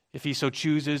if he so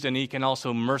chooses, and he can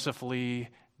also mercifully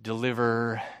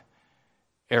deliver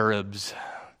Arabs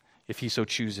if he so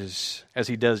chooses, as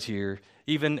he does here.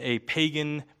 Even a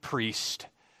pagan priest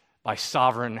by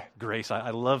sovereign grace. I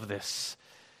love this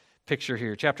picture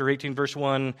here. Chapter 18, verse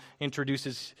 1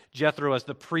 introduces Jethro as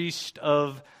the priest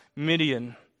of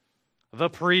Midian. The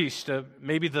priest,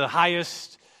 maybe the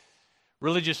highest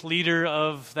religious leader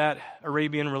of that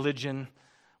Arabian religion.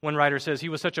 One writer says he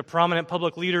was such a prominent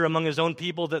public leader among his own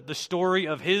people that the story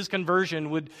of his conversion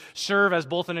would serve as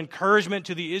both an encouragement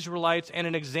to the Israelites and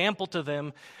an example to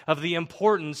them of the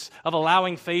importance of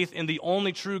allowing faith in the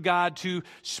only true God to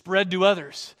spread to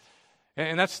others.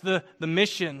 And that's the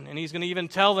mission. And he's going to even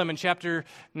tell them in chapter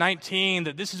 19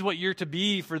 that this is what you're to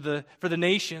be for the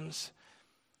nations.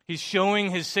 He's showing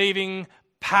his saving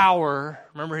power.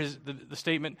 Remember the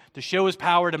statement, to show his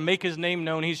power, to make his name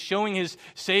known. He's showing his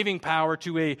saving power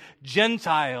to a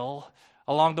Gentile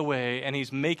along the way. And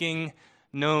he's making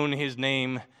known his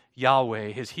name, Yahweh,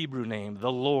 his Hebrew name,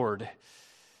 the Lord.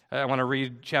 I want to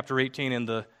read chapter 18 in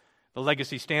the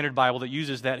Legacy Standard Bible that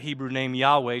uses that Hebrew name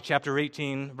Yahweh. Chapter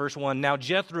 18, verse 1. Now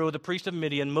Jethro, the priest of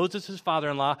Midian, Moses'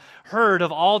 father-in-law, heard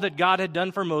of all that God had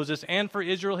done for Moses and for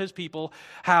Israel his people,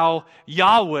 how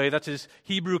Yahweh, that's his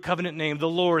Hebrew covenant name, the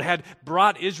Lord, had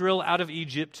brought Israel out of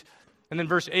Egypt. And then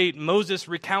verse 8, Moses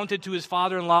recounted to his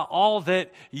father-in-law all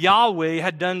that Yahweh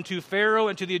had done to Pharaoh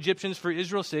and to the Egyptians for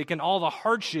Israel's sake, and all the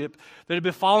hardship that had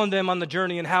befallen them on the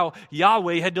journey, and how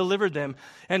Yahweh had delivered them.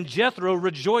 And Jethro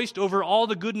rejoiced over all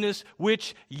the goodness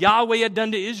which Yahweh had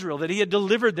done to Israel, that he had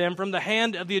delivered them from the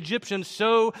hand of the Egyptians.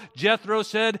 So Jethro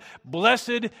said,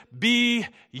 Blessed be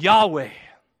Yahweh,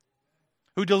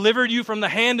 who delivered you from the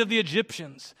hand of the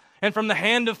Egyptians, and from the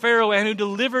hand of Pharaoh, and who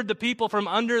delivered the people from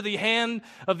under the hand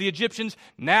of the Egyptians.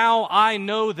 Now I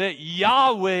know that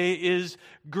Yahweh is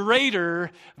greater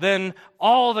than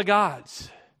all the gods.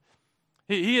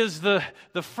 He is the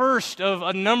first of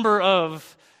a number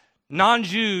of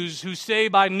non-Jews who say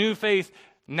by new faith,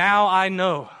 now I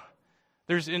know.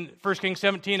 There's in 1 Kings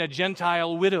 17 a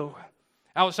Gentile widow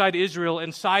outside Israel,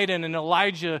 and Sidon, and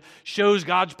Elijah shows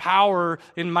God's power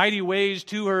in mighty ways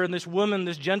to her. And this woman,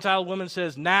 this Gentile woman,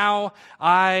 says, now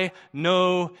I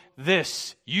know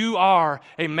this. You are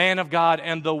a man of God,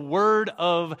 and the word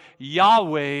of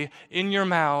Yahweh in your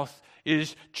mouth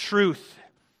is truth.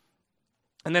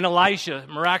 And then Elisha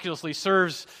miraculously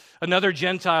serves another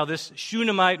Gentile, this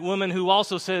Shunammite woman, who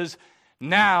also says,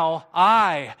 now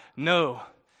I know.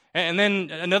 And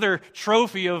then another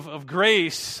trophy of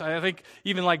grace, I think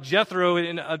even like Jethro,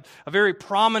 a very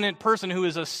prominent person who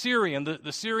is a Syrian.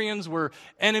 The Syrians were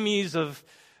enemies of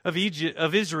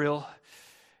Israel.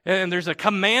 And there's a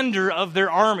commander of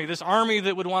their army, this army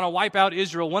that would want to wipe out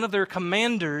Israel. One of their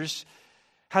commanders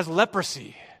has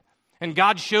leprosy. And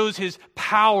God shows his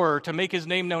power to make his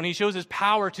name known. He shows his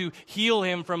power to heal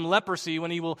him from leprosy when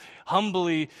he will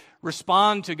humbly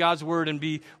respond to God's word and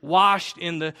be washed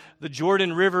in the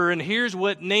Jordan River. And here's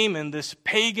what Naaman, this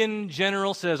pagan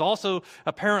general, says, also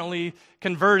apparently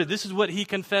converted. This is what he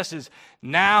confesses.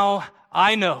 Now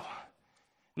I know.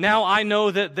 Now I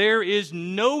know that there is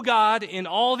no God in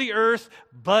all the earth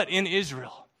but in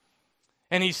Israel.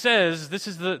 And he says, this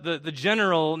is the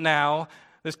general now,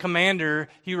 this commander,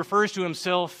 he refers to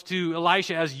himself, to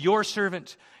Elisha, as your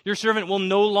servant. Your servant will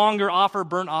no longer offer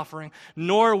burnt offering,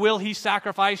 nor will he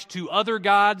sacrifice to other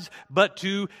gods, but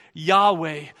to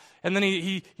Yahweh. And then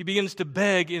he begins to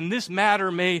beg, in this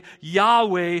matter may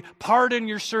Yahweh pardon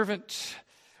your servant.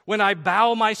 When I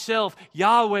bow myself,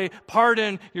 Yahweh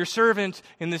pardon your servant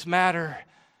in this matter.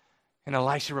 And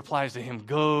Elisha replies to him,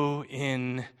 go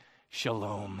in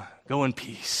shalom, go in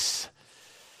peace.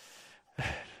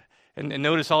 And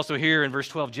notice also here in verse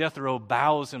 12, Jethro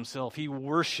bows himself. He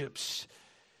worships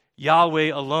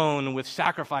Yahweh alone with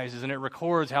sacrifices. And it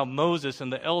records how Moses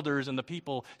and the elders and the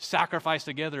people sacrifice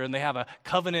together, and they have a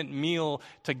covenant meal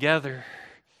together.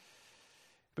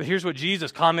 But here's what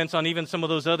Jesus comments on even some of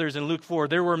those others in Luke 4.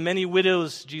 There were many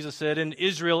widows, Jesus said, in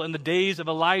Israel in the days of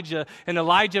Elijah, and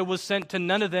Elijah was sent to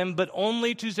none of them, but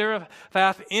only to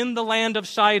Zarephath in the land of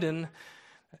Sidon,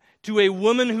 to a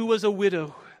woman who was a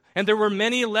widow. And there were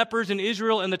many lepers in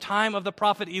Israel in the time of the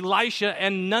prophet Elisha,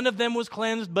 and none of them was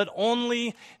cleansed, but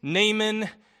only Naaman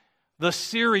the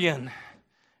Syrian.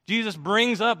 Jesus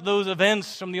brings up those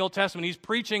events from the Old Testament. He's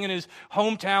preaching in his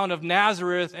hometown of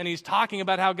Nazareth, and he's talking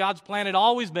about how God's plan had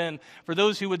always been for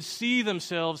those who would see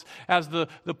themselves as the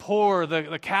poor,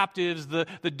 the captives, the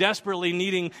desperately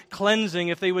needing cleansing,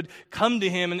 if they would come to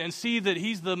him and see that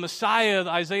he's the Messiah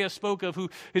that Isaiah spoke of, who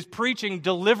is preaching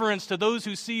deliverance to those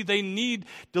who see they need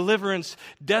deliverance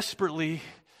desperately.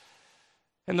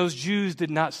 And those Jews did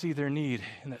not see their need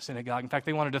in that synagogue. In fact,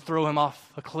 they wanted to throw him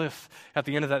off a cliff at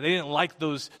the end of that. They didn't like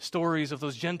those stories of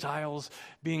those Gentiles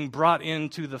being brought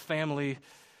into the family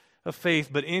of faith.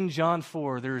 But in John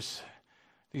 4, there's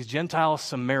these Gentile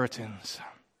Samaritans.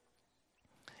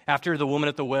 After the woman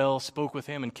at the well spoke with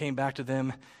him and came back to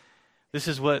them, this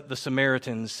is what the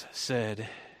Samaritans said.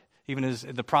 Even as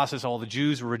in the process, all the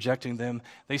Jews were rejecting them,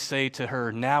 they say to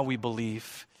her, now we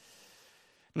believe.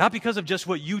 Not because of just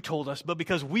what you told us, but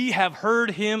because we have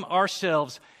heard him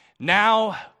ourselves.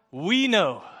 Now we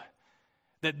know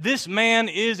that this man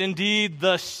is indeed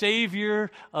the Savior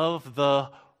of the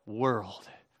world.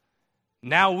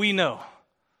 Now we know.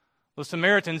 The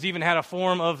Samaritans even had a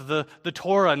form of the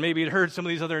Torah, and maybe had heard some of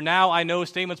these other now I know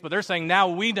statements, but they're saying now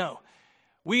we know.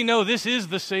 We know this is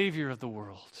the Savior of the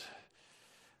world,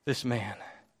 this man.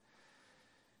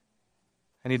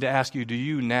 I need to ask you, do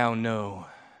you now know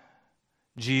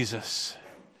Jesus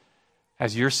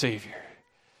as your Savior?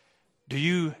 Do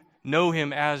you know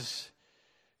him as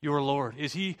your Lord?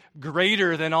 Is he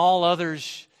greater than all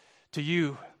others to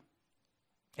you?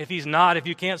 If he's not, if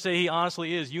you can't say he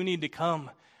honestly is, you need to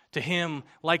come to him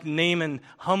like Naaman,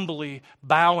 humbly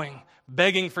bowing,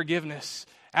 begging forgiveness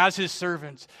as his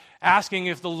servant, asking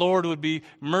if the Lord would be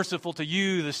merciful to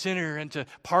you, the sinner, and to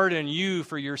pardon you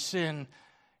for your sin,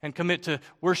 and commit to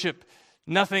worship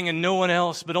nothing and no one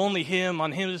else, but only him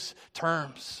on his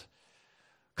terms.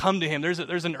 Come to him. There's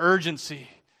an urgency.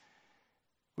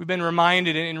 We've been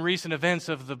reminded in recent events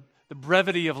of the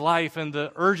brevity of life and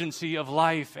the urgency of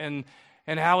life, and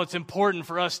how it's important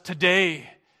for us today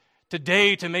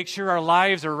today to make sure our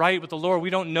lives are right with the Lord. We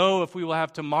don't know if we will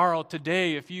have tomorrow.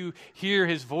 Today, if you hear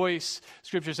His voice,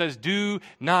 Scripture says, do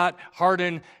not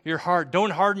harden your heart.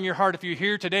 Don't harden your heart if you're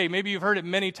here today. Maybe you've heard it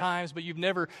many times, but you've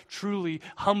never truly,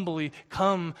 humbly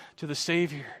come to the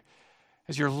Savior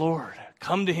as your Lord.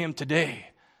 Come to Him today.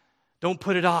 Don't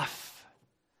put it off.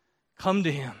 Come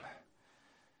to Him.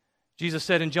 Jesus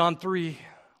said in John 3,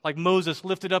 like Moses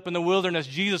lifted up in the wilderness,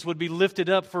 Jesus would be lifted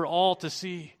up for all to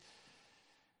see.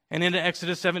 And in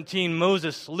Exodus 17,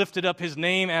 Moses lifted up his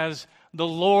name as the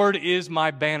Lord is my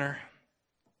banner.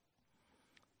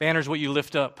 Banner is what you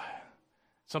lift up.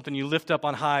 Something you lift up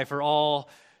on high for all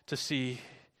to see.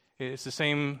 It's the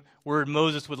same word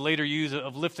Moses would later use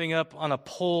of lifting up on a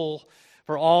pole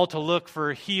for all to look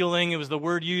for healing. It was the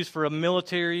word used for a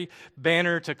military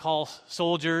banner to call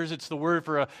soldiers. It's the word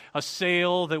for a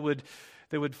sail that would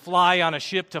fly on a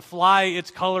ship, to fly its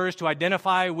colors, to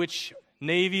identify which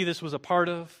navy this was a part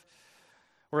of,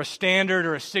 or a standard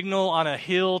or a signal on a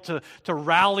hill to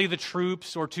rally the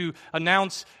troops or to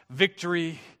announce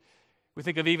victory. We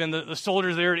think of even the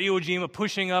soldiers there at Iwo Jima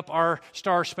pushing up our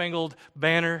Star-Spangled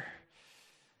Banner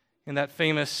in that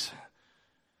famous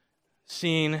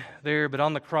scene there. But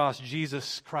on the cross,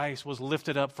 Jesus Christ was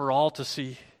lifted up for all to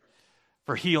see,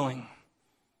 for healing,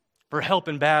 for help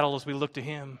in battle as we look to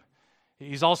Him.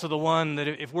 He's also the one that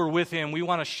if we're with Him, we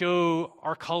want to show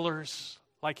our colors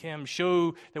like Him,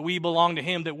 show that we belong to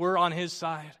Him, that we're on His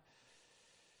side.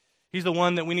 He's the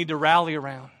one that we need to rally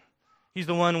around. He's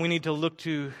the one we need to look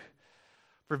to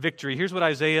for victory. Here's what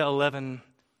Isaiah 11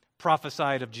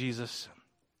 prophesied of Jesus.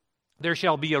 There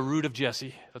shall be a root of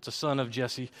Jesse, that's a son of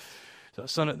Jesse.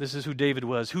 This is who David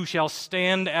was, who shall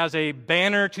stand as a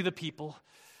banner to the people.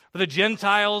 For the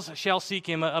Gentiles shall seek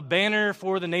him, a banner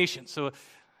for the nations. So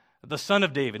the son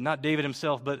of David, not David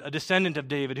himself, but a descendant of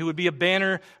David, who would be a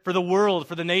banner for the world,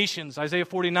 for the nations. Isaiah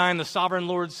 49, the sovereign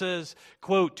Lord says,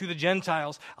 quote, to the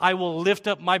Gentiles, I will lift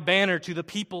up my banner to the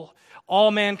people. All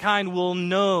mankind will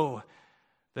know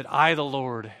that I, the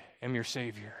Lord, am your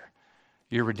Savior,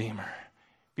 your Redeemer.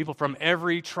 People from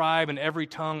every tribe and every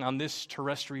tongue on this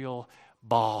terrestrial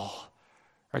ball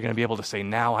are going to be able to say,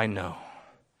 now I know.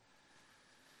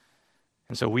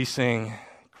 And so we sing,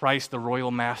 Christ the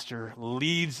royal master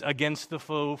leads against the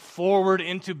foe, forward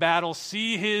into battle.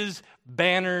 See His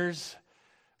banners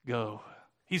go.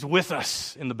 He's with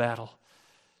us in the battle.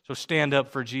 So stand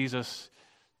up for Jesus.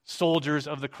 Soldiers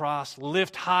of the cross,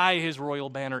 lift high His royal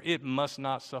banner. It must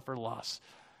not suffer loss.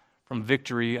 From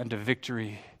victory unto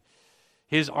victory,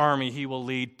 His army He will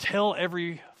lead till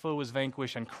every foe is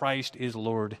vanquished and Christ is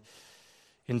Lord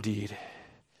indeed.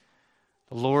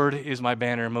 The Lord is my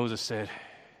banner, Moses said.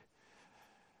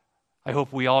 I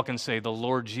hope we all can say, the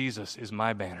Lord Jesus is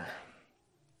my banner.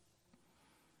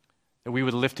 That we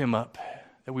would lift Him up,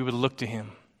 that we would look to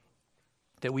Him,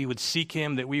 that we would seek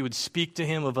Him, that we would speak to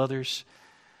Him of others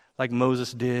like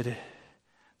Moses did,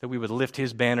 that we would lift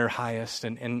His banner highest.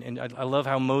 And I love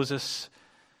how Moses,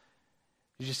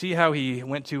 did you see how he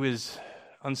went to his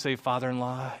unsaved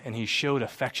father-in-law and he showed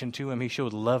affection to him, he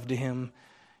showed love to him,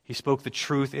 he spoke the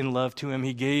truth in love to him,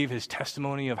 he gave his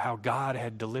testimony of how God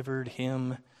had delivered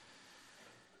him.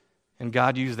 And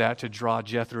God used that to draw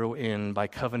Jethro in by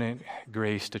covenant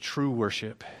grace to true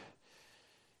worship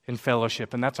and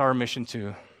fellowship. And that's our mission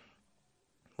too.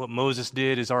 What Moses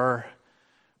did is our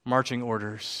marching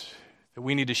orders, that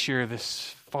we need to share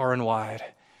this far and wide.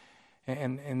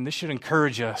 And this should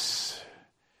encourage us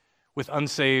with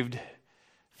unsaved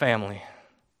family,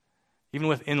 even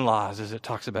with in-laws, as it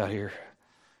talks about here.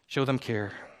 Show them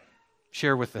care.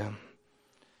 Share with them.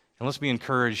 And let's be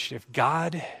encouraged. If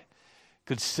God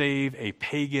could save a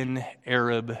pagan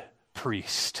Arab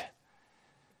priest,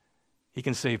 He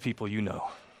can save people you know.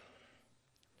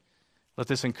 Let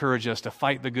this encourage us to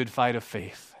fight the good fight of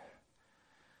faith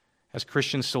as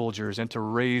Christian soldiers and to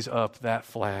raise up that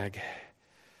flag.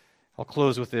 I'll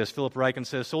close with this. Philip Ryken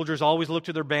says, soldiers always look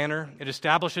to their banner. It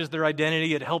establishes their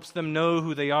identity. It helps them know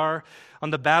who they are. On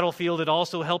the battlefield, it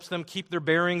also helps them keep their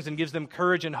bearings and gives them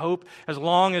courage and hope. As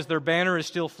long as their banner is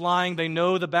still flying, they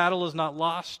know the battle is not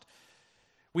lost.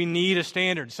 We need a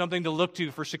standard, something to look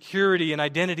to for security and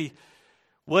identity.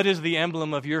 What is the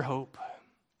emblem of your hope?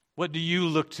 What do you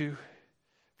look to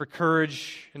for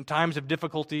courage in times of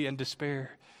difficulty and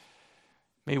despair?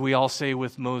 May we all say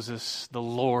with Moses, the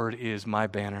Lord is my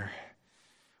banner.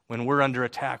 When we're under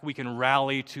attack, we can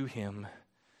rally to Him.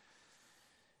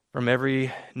 From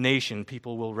every nation,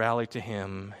 people will rally to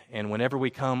Him. And whenever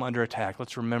we come under attack,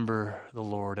 let's remember the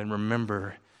Lord and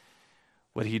remember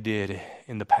what He did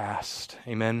in the past.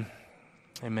 Amen?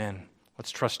 Amen.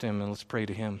 Let's trust Him and let's pray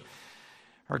to Him.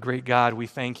 Our great God, we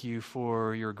thank You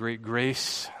for Your great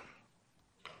grace.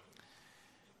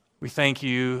 We thank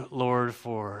you, Lord,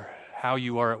 for how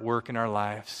you are at work in our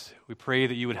lives. We pray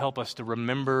that you would help us to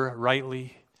remember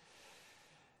rightly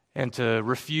and to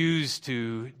refuse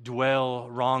to dwell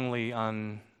wrongly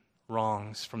on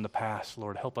wrongs from the past.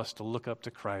 Lord, help us to look up to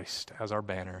Christ as our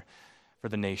banner for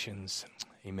the nations.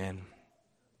 Amen.